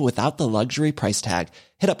vibe without the luxury price tag.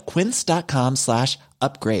 Hit up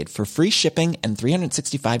quince.com/upgrade for free shipping and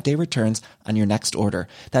 365-day returns on your next order.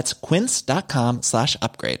 That's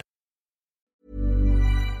quince.com/upgrade.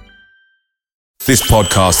 This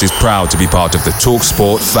podcast is proud to be part of the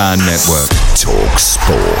TalkSport Fan Network.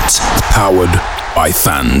 TalkSport. Powered by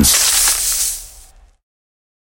fans.